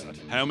hard ones.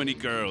 How many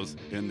girls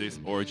in this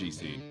orgy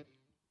scene?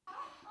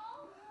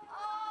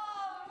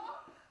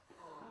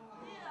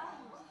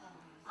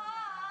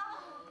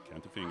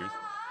 Count the fingers.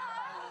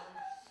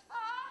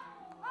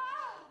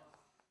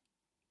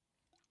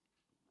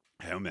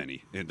 How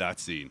many in that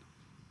scene?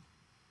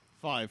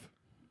 5.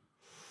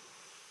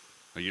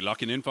 Are you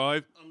locking in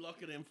 5? I'm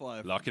locking in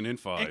 5. Locking in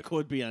 5. It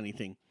could be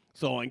anything,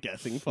 so I'm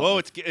guessing 5. Oh,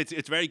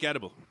 it's very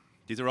gettable.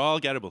 These are all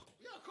gettable.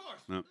 yeah, of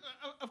course. No.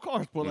 Of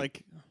course, but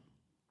like,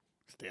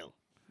 still.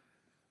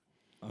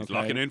 He's Okay,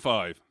 locking in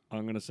 5.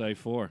 I'm gonna say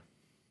 4.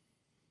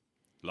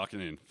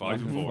 Locking in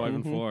 5 and 4. 5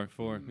 and 4.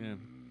 4. Yeah.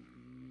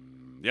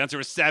 The answer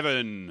is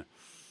 7.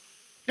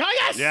 Oh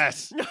yes!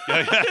 Yes.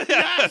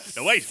 Yes.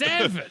 No, wait.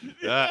 7.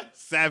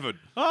 7.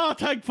 Oh,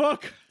 thank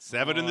fuck.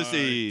 7 in the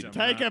scene. damn.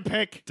 Take a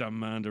pick.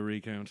 Demand a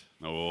recount.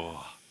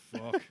 Oh.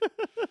 Fuck.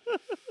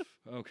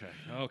 Okay.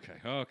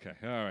 All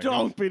right.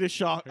 Don't be the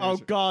shot. Oh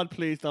Here's it. God,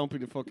 please don't be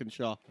the fucking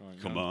shot. All right,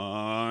 Come now,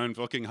 on.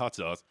 Fucking hot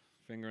sauce.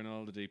 Finger in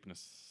all the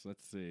deepness.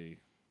 Let's see.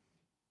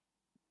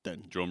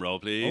 Then. Drum roll,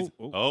 please.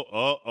 Oh,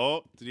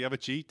 Oh. Did you have a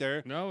cheat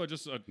there? No, I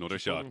just Another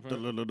just shot.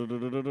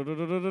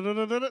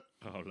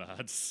 Oh,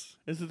 lads,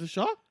 Is it the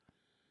shot?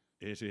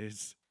 it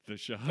is the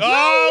shot.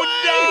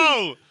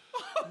 Oh,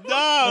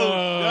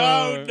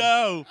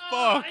 no.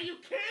 Fuck. Are you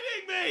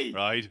kidding me?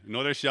 Right.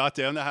 Another shot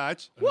down the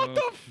hatch. What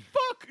the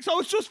fuck? So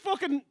it's just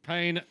fucking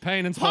Pain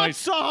and hot spice.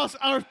 sauce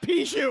or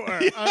pea shooter.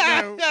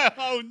 Oh,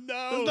 There's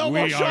no. no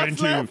more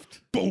shots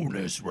left.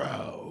 bonus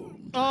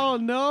round. Oh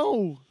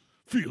no.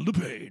 Feel the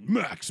pain,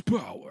 max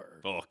power.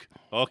 Fuck.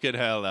 Fucking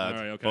hell, lad. All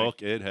right, okay.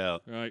 Fucking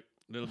hell. Right,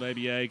 little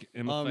baby egg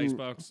in my face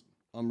box.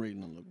 I'm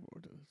reading and looking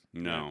forward to this.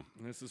 No.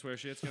 This is where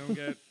shit's gonna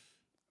get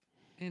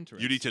interesting.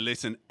 You need to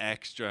listen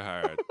extra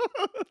hard.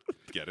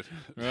 Get it?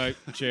 Right,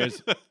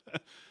 cheers. Let's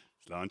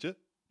launch it.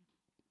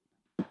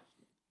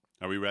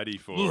 Are we ready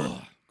for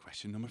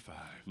question number 5?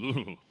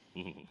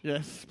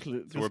 Yes,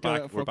 please. So we're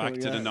back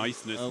to the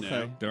niceness Okay.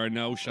 now. There are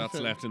no shots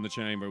left in the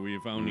chamber.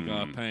 We've only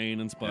got pain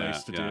and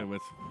spice to Yeah, deal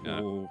with. yeah.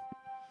 Oh.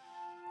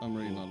 I'm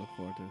really not looking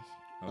forward to this.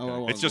 Okay. Oh, I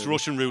want It's just to.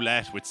 Russian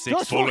roulette with 6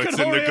 Just bullets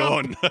fucking in the hurry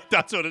up. gun.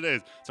 That's what it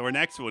is. So our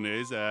next one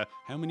is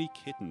how many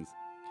kittens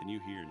can you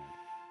hear now?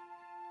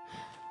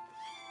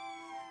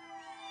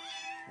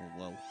 Oh,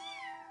 wow.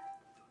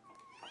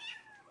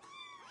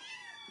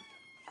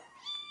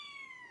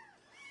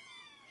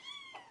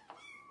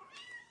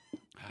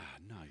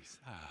 Nice.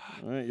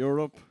 All right, you're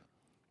up.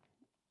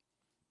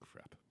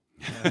 Crap.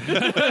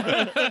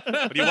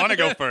 But you want to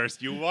go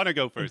first. You want to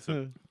go first.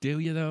 Do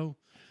you though?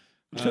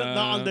 Not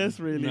on this,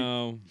 really.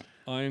 No,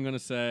 I'm gonna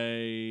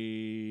say.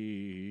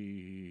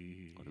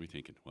 What are we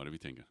thinking?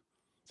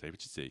 Say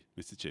what you say,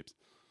 Mr. Chips.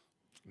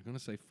 I'm gonna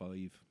say 5.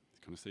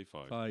 Gonna say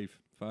 5.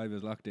 5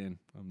 is locked in.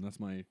 That's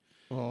my.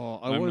 Oh,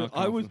 I'm not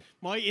I was. confident.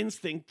 My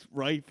instinct,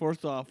 right,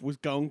 first off, was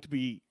going to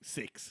be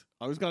 6.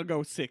 I was going to go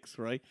with 6,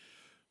 right?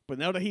 But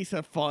now that he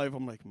said 5,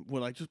 I'm like,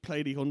 will I just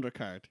play the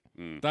undercard?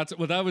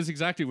 That was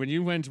exactly when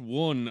you went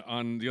 1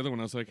 on the other one.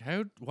 I was like,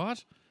 how?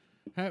 What?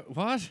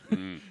 What?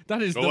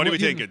 That is. Well, the what are one- we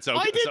thinking? So,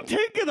 I didn't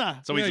think of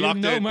that. so Yeah, he's you locked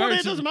know in. Mar- But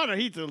it doesn't matter.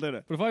 He still did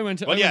it. But if I went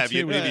to, Well, I yeah, went if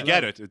you two,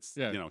 get it, it's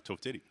Yeah.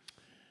 tough titty.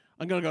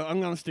 I'm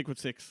gonna stick with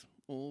 6.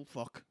 Oh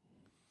fuck.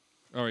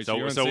 All right, So- so,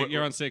 you're, on so six, we're-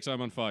 you're on 6.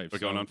 I'm on 5. We're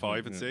going on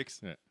 5 and 6?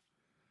 Yeah.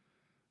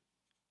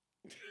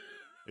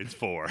 It's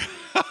 4.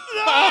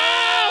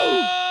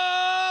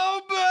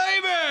 Oh,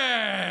 baby!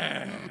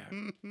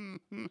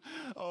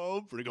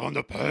 Oh, bring on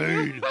the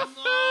pain.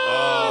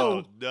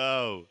 Oh,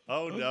 no.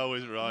 Oh, no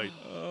is right.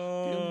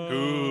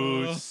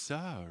 Who's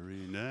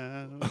sorry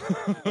now?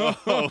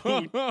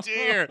 Oh,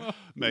 dear.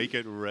 Make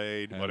it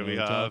rain. What do we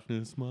have?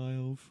 Darkness, my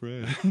old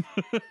friend.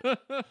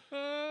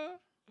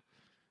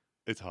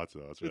 It's hot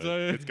sauce, right? It's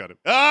a- It's got it.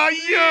 Ah,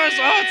 yes,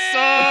 hot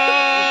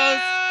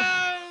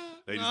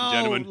sauce! Ladies and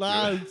gentlemen,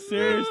 lads,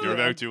 seriously. you're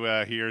about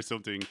to hear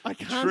something I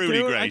can't truly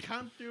do it. I great.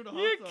 can't do the hot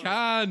You sauce.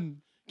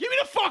 can. Give me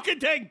the fucking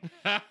thing.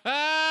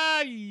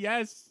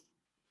 Yes.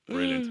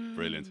 Brilliant,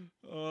 brilliant.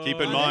 Keep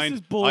in this mind, is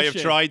I have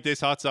bullshit. tried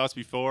this hot sauce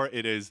before.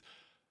 It is.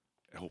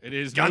 It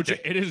is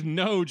gigantic. it is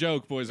no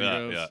joke, boys and Yeah,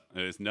 girls.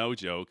 yeah. It is no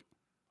joke.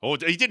 Oh,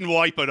 he didn't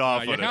wipe it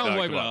off. You on can't it.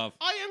 wipe Come it on. off.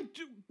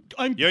 I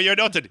You're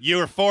nothing.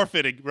 You're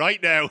forfeiting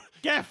right now.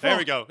 Get There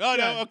we fucked. go. Oh,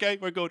 Yeah. no, okay,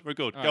 we're good.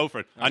 Go right. for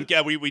it. And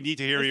we need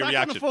to hear Is your that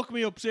reaction. gonna fuck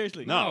me up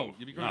seriously? No,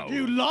 you'd be no. great.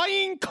 You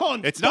lying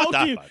cunt! It's not Both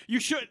that of you. bad. You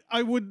should.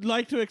 I would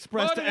like to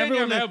express Put to it in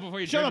everyone your li- mouth before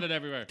you Shut dribble up. it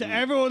everywhere. To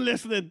everyone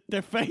listening,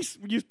 their face.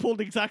 You pulled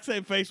the exact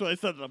same face when I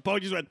said it.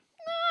 Both just went,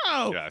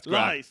 no. Yeah, it's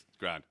grand. Lies. It's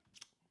grand.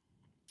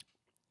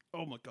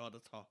 Oh my god,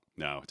 that's hot.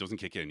 No, it doesn't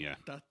kick in yet.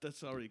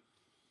 That's already.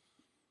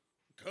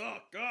 Oh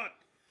god.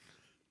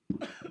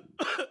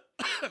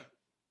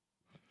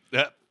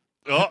 Yeah.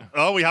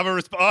 Oh, we have a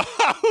response.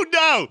 Oh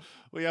no,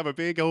 we have a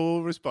big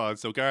old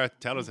response. So Gareth,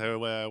 tell us how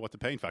what the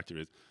pain factor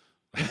is.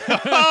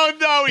 Oh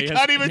no, he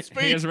can't even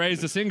speak. He has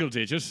raised a single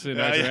digit in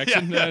that Yeah,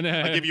 direction. yeah. And,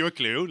 I'll give you a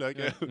clue. Like,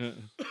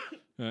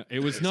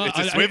 it was not. it's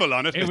a swivel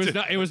on it. It was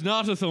not. It was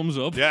not a thumbs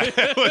up. yeah,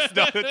 it was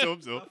not a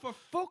thumbs up. For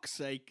fuck's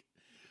sake.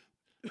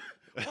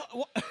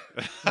 What?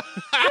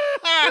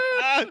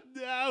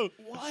 No.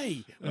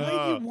 Why? Why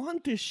do you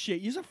want this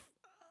shit? You're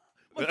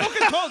my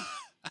fucking tongue.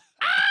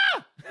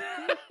 Ah!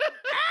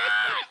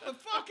 My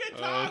fucking Oh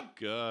tongue.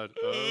 god.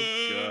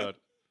 Oh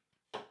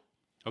god.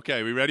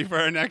 Okay, we ready for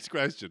our next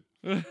question?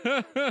 How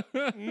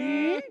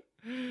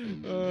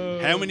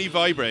many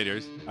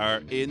vibrators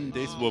are in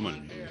this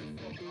woman?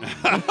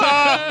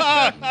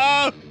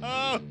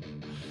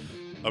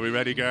 Are we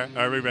ready, Gar?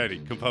 Are we ready?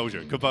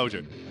 Composure.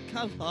 Composure. I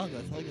can't talk.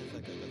 I think it's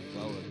like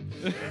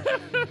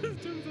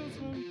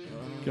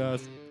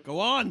Gas. Go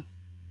on.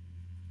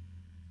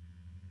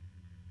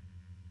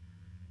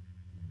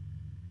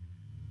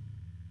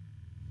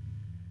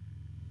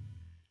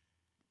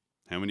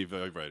 How many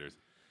vibrators?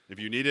 If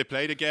you need it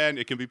played again,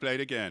 it can be played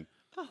again.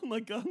 Oh my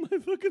god, my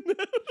fucking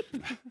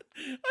mouth.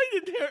 I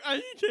didn't hear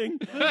anything.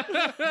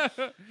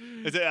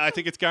 I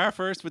think it's Gar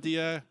first with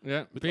the.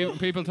 Yeah,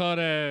 people thought,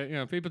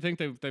 people think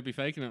they'd be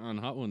faking it on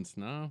hot ones.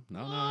 No.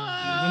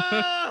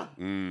 Ah!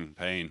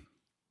 Pain.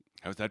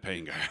 How's that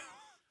pain, Gar?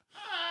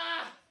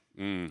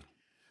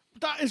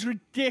 That is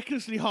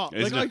ridiculously hot.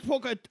 Isn't like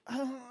it?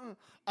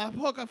 I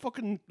poke a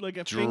fucking like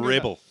a finger.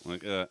 Dribble.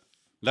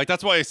 Like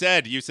that's why I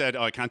said. You said,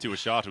 "Oh, I can't do a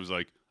shot." It was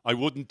like I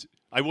wouldn't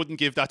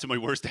give that to my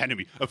worst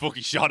enemy. A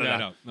fucking shot at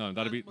that. No,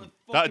 that'd be. My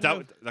fucking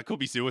mouth. That could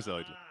be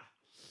suicide.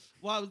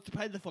 Well, it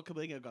depends the fucking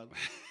thing I've got.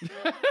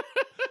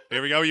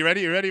 Here we go. You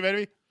ready? You ready?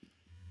 Ready?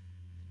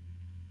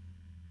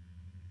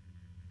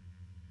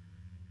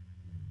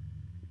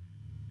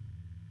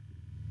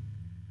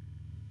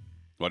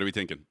 What are we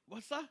thinking?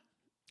 What's that?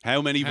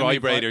 How many How many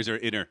vibrators are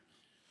in her?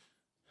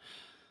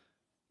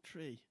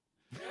 3.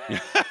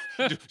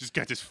 Just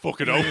get this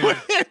fucking over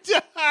with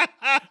it.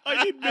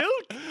 I need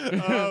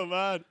milk. Oh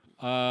man.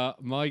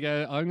 My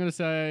guy, I'm gonna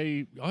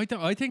say I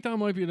think that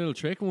might be a little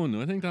trick one.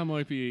 I think that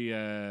might be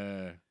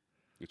A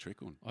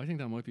trick one. I think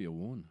that might be a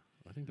 1.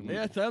 I think that might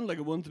Yeah, it sounds like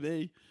a 1 to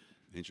me.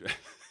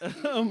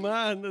 Oh,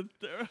 man. No,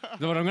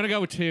 but I'm gonna go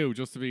with 2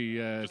 just to be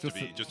just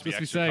to be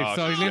extra safe. cautious.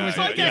 So I Yeah,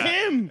 Try get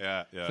him.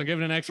 Yeah, yeah. So I'm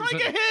giving an extra. Try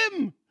get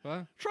him.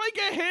 What? Try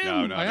get him.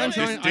 No, no, I no. am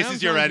trying- This I am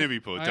is your trying- enemy,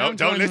 Pud. I am Don't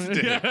trying- listen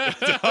to him.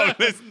 Don't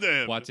listen to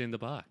him. What's in the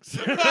box?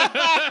 Do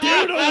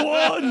the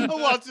 1.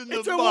 What's in the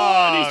It's a 1.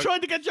 box? He's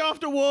trying to get you off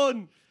the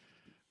 1.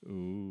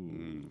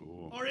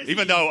 Ooh, Or is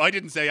Even he? though I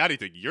didn't say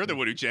anything, you're the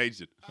one who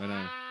changed it. I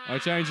know. I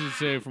changed it to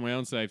 2 for my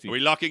own safety. Are we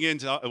locking in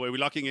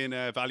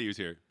values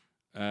here?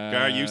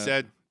 Gar, you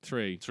said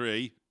 3.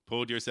 3.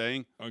 Pud, you're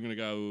saying? I'm gonna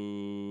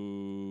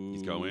go.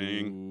 He's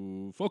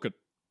going. Fuck it.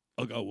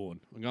 I'll go 1.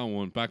 I'm going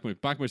 1.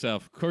 Back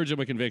myself. Courage of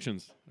my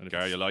convictions. And if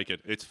Gar, it's- you like it.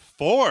 It's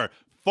 4.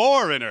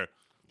 4 in her.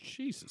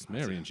 Jesus,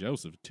 Mary and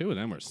Joseph. 2 of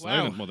them are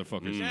silent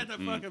motherfuckers. Get the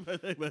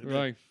fucking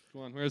Right.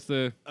 Go on. Where's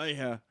the? Oh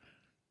yeah.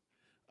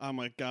 Oh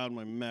my god,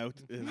 my mouth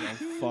is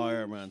on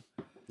fire, man.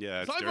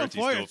 Yeah, It's it's not even on dirty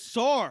fire. stuff. It's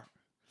sore.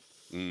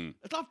 Mm.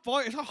 It's not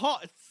fire. It's not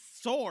hot.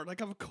 It's sore.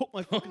 Like I've cut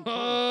my fucking tongue.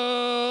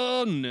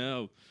 Oh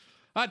no.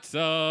 Hot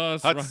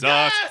sauce. Hot Right.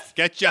 sauce. Yes!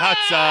 Get your hot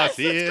sauce It's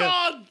here.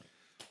 gone.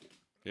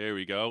 Here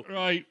we go.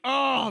 Right.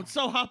 Oh, I'm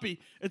so happy.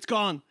 It's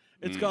gone.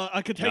 It's gone.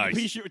 I could take Nice. a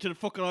pea shooter to the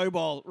fucking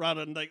eyeball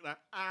rather than like that.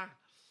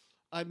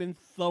 I'm in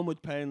so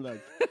much pain,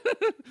 like.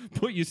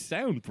 But you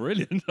sound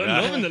brilliant. I'm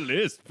Yeah. loving the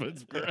list, but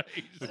it's great.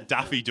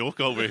 Daffy Duck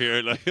over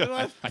here. Like,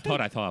 I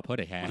thought I put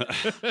it here.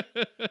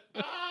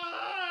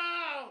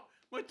 Ow!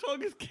 My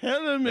tongue is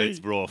killing me. it's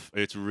rough.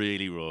 It's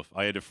really rough.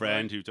 I had a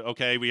friend who.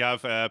 Okay, we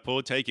have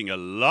Pud taking a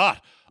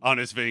lot on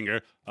his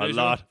finger. A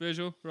lot.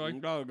 Visual. Right.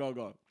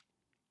 Go.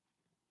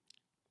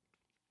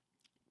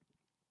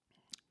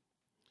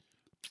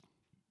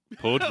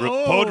 Pud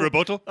Oh.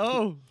 rebuttal.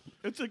 Oh,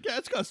 it's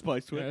got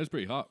spice to Yeah, it. it's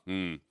pretty hot.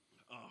 Mm.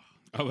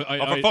 I,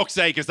 Oh, for fuck's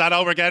sake, is that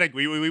all we're getting?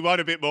 We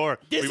want a bit more.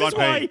 This we is want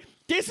why. pain.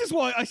 This is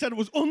why I said it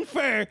was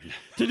unfair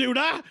to do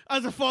that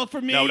as a fault for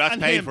me. No, that's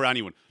and pain him. for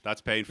anyone. That's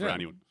pain for Yeah.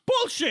 anyone.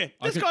 Bullshit.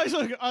 I This can- guy's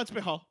like, oh, it's a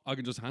bit hot. I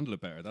can just handle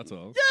it better. That's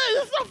all. Yeah,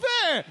 that's not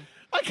fair.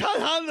 I can't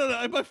handle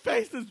it. My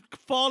face is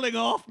falling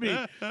off me.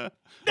 Are we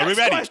Next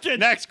ready? question.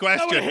 Next I'm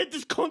gonna question. hit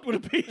this cunt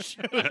with a pea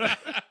shooter.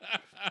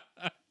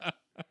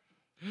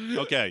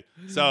 Okay,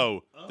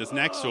 so this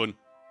next one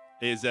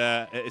is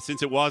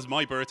since it was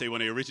my birthday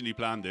when I originally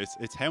planned this,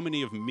 it's how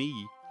many of me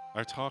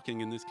are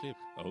talking in this clip.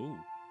 Oh.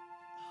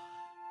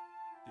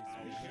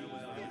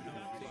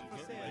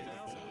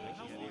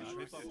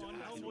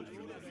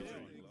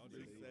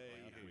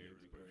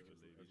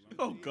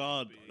 Oh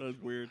God, that's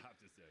weird.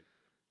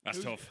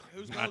 That's tough.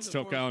 who's That's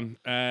going tough to going.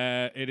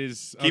 It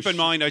is. Keep in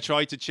mind, I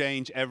tried to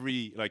change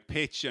every like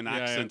pitch and Yeah,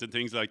 accent yeah. and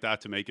things like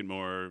that to make it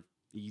more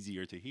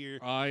easier to hear.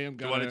 I am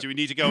Do, going. do we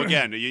need to go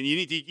again? You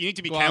need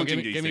to be counting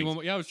these give me things. one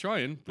more. Yeah, I was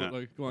trying. But Yeah.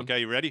 like, go on. Okay,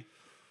 you ready?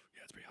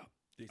 Yeah, it's pretty hot.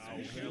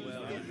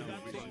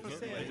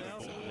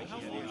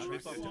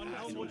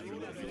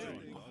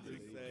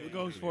 Who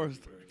goes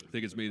first? I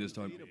think it's me this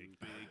time.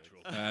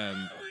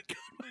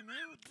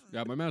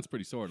 Yeah, my mouth's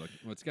pretty sore. Like,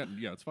 well, it's getting.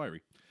 Yeah, it's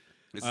fiery.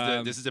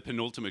 This is a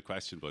penultimate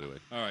question, by the way.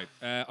 All right,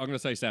 I'm gonna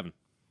say 7.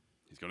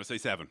 He's going to say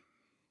 7.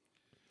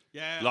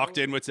 Yeah. Locked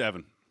in with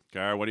 7.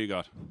 Gar, what do you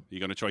got? Are you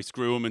going to try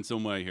screw him in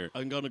some way here?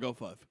 I'm gonna go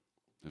 5.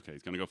 Okay,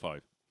 he's going to go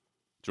 5.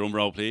 Drum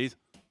roll, please.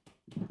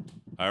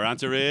 Our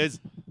answer is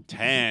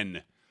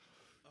 10.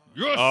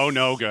 Yes! Oh,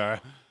 no,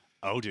 Gar.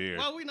 Oh, dear.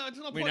 Well, we know it's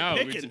not We point know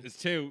picking. it's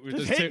 2. Just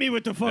There's hit 2. me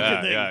with the fucking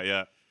yeah, thing.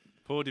 yeah.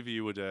 Pud, if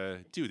you would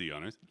do the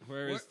honors.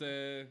 Where is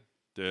the?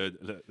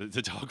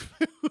 The dog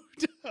food.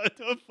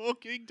 The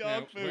fucking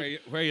dog Yeah, food.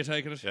 where are you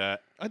taking it? Yeah.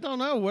 I don't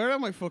know. Where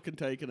am I fucking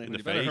taking it? In the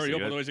You better face, hurry up,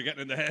 yeah. otherwise you're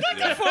getting in the head.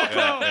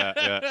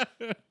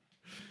 Yeah.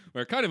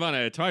 We're kind of on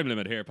a time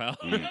limit here, pal.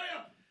 Okay,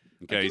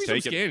 Give he's me some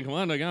taking. skin. Come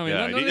on, like, I mean,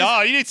 Yeah, none of this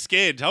oh, you need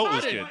skin, total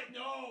Padded. skin.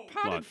 No.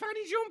 padded on. fanny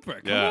jumper.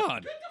 Come Yeah. on.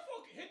 Hit the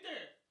fuck. Hit there.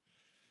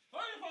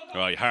 Hurry the fuck up.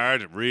 Right,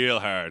 hard, real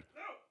hard.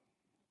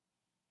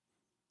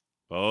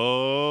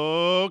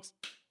 Folks.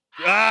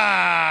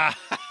 Ah!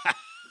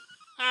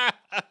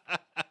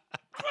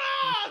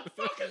 Ah,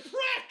 fucking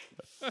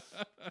prick.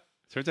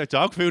 Turns out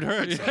dog food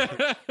hurts. There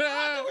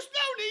was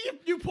no need.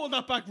 You pulled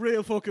that back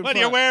real fucking Well,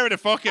 fast. you're wearing a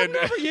fucking I've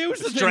never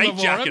used the thing straight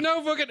before. I've jacket.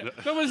 no fucking.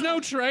 There was no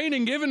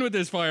training given with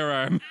this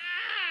firearm.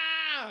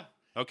 Ah,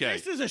 Okay,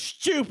 this is a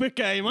stupid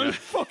game. I'm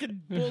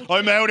fucking bull.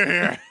 I'm out of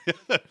here.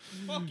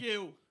 Fuck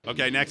you.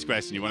 Okay, next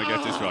question. You want to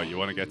get this right. You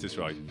want to get this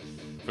right.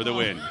 For the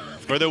win.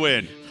 For the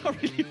win.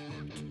 Sorry.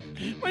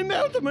 My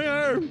mouth and my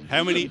arm.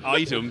 How many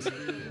items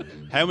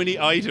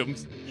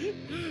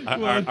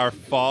are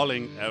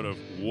falling out of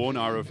one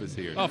orifice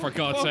here? Oh, for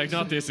God's Fuck's sake,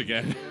 not this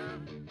again.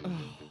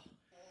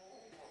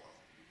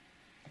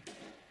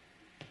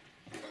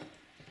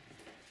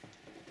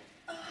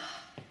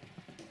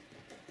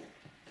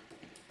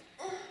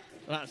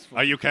 That's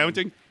Are you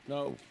counting?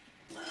 No.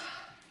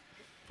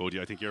 Bodie,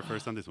 I think you're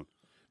first on this one.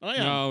 I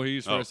am. No,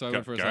 he's Oh, first. I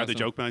went first. Gar last the time.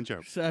 joke man,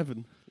 Joe.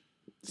 7.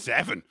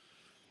 7.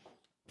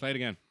 Play it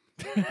again.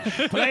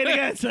 Play it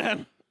again,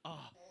 Sam.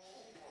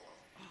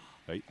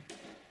 Right.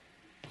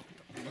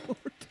 Lord.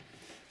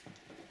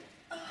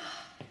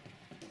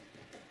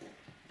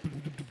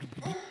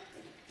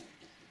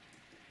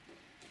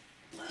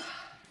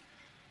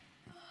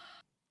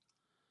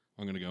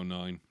 I'm gonna go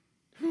 9.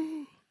 Oh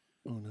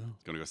no.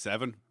 It's going to go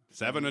 7.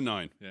 7 and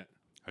 9. Yeah.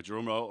 Our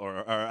drum roll, or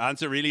our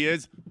answer really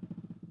is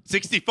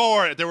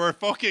 64. There were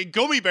fucking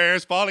gummy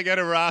bears falling out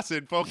of our ass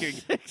in fucking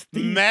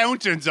 60.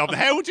 mountains of them.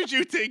 How did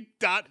you think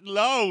that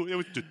low? It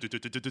was.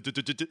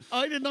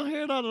 I did not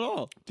hear that at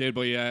all. Dude,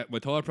 but yeah, my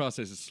thought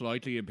process is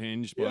slightly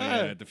impinged by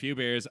Yeah. the few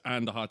beers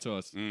and the hot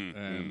sauce.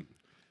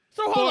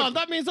 So hold on,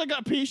 that means I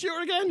got a pea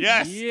shooter again?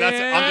 Yes, that's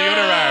Yeah, on the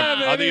other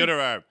arm. On baby. the other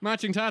arm.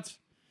 Matching tats.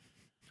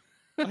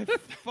 I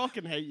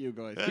fucking hate you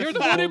guys. You're the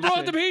one who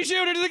brought the pea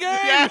shooter to the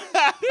game.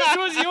 This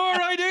was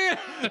your idea.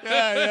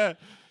 Yeah.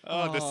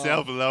 Oh, the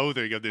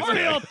self-loathing of this Hurry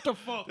game. up the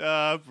fuck.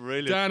 Ah,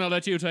 brilliant. Dan, I'll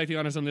let you take the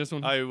honors on this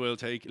one. I will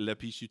take Le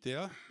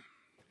Pichuter.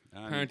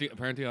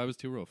 Apparently, I was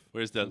too rough.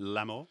 Where's the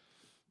Lamo?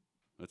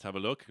 Let's have a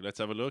look.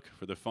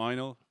 For the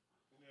final.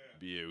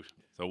 Beaut.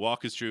 So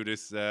walk us through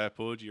this,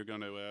 Pud. You're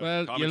going to.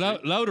 Well, you commentary.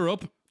 load her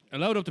up.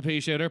 Load up the pea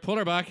shooter. Pull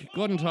her back.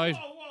 Good and tight.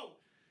 Whoa.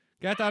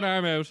 Get that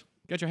arm out.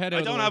 Get your head out. I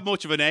of the don't way. have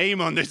much of an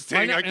aim on this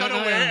thing. know- I don't know I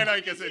know. where.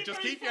 Like I said, just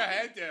keep your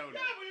head down. Yeah,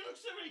 but you look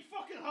so really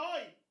fucking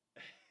high.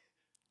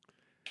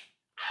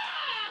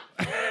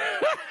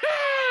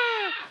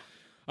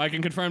 I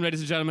can confirm, ladies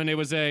and gentlemen, it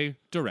was a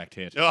direct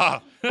hit.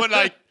 Ah, but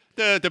like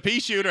the pea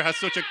shooter has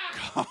such a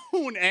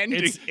cone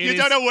ending. It You is-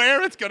 don't know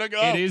where it's gonna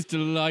go. It is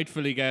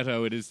delightfully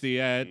ghetto. It is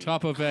the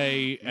top of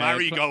a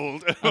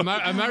Marigold. a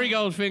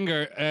marigold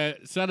finger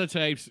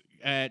sellotaped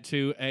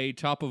to a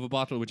top of a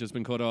bottle which has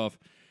been cut off.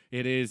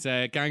 It is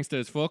gangsta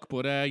as fuck,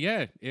 but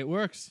yeah, it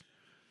works.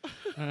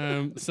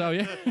 So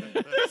yeah,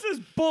 This is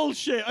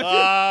bullshit.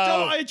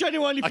 I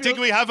genuinely I feel... think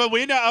we have a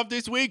winner of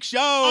this week's I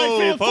show.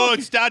 feel Pud,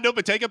 fucking- stand up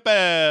and take a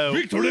bow.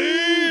 victory!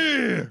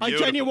 I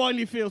Beautiful.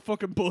 genuinely feel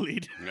fucking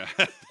bullied.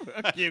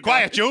 You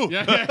Quiet, you.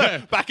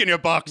 Yeah. Back in your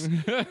box.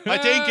 I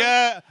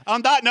think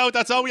on that note,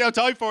 that's all we have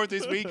time for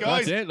this week,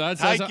 guys. That's it,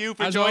 lads. Thank as, you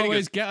for as joining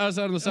always, us. get us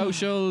on the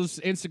socials: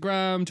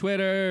 Instagram,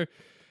 Twitter.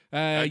 Do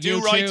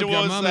YouTube, write to your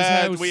us. mama's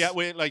house.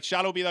 We like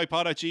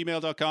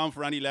shallowbelykepod@gmail.com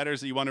for any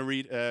letters that you want to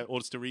read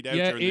us to read out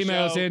Yeah, during the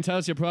email us show. in. Tell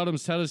us your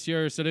problems. Tell us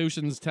your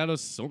solutions. Tell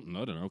us something.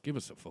 I don't know. Give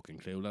us a fucking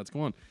clue, lads.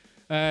 Go on.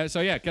 So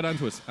yeah, get on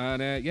to us.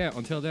 And yeah,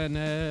 until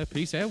then,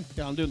 peace out.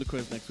 Yeah, I'm doing the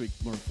quiz next week,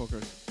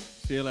 motherfuckers.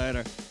 See you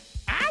later.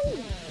 Ow!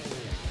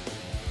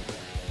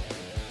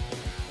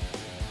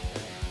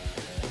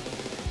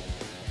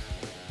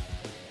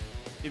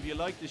 If you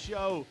like the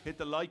show, hit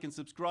the like and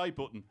subscribe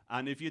button.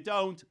 And if you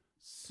don't,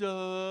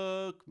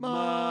 suck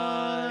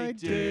my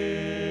dick.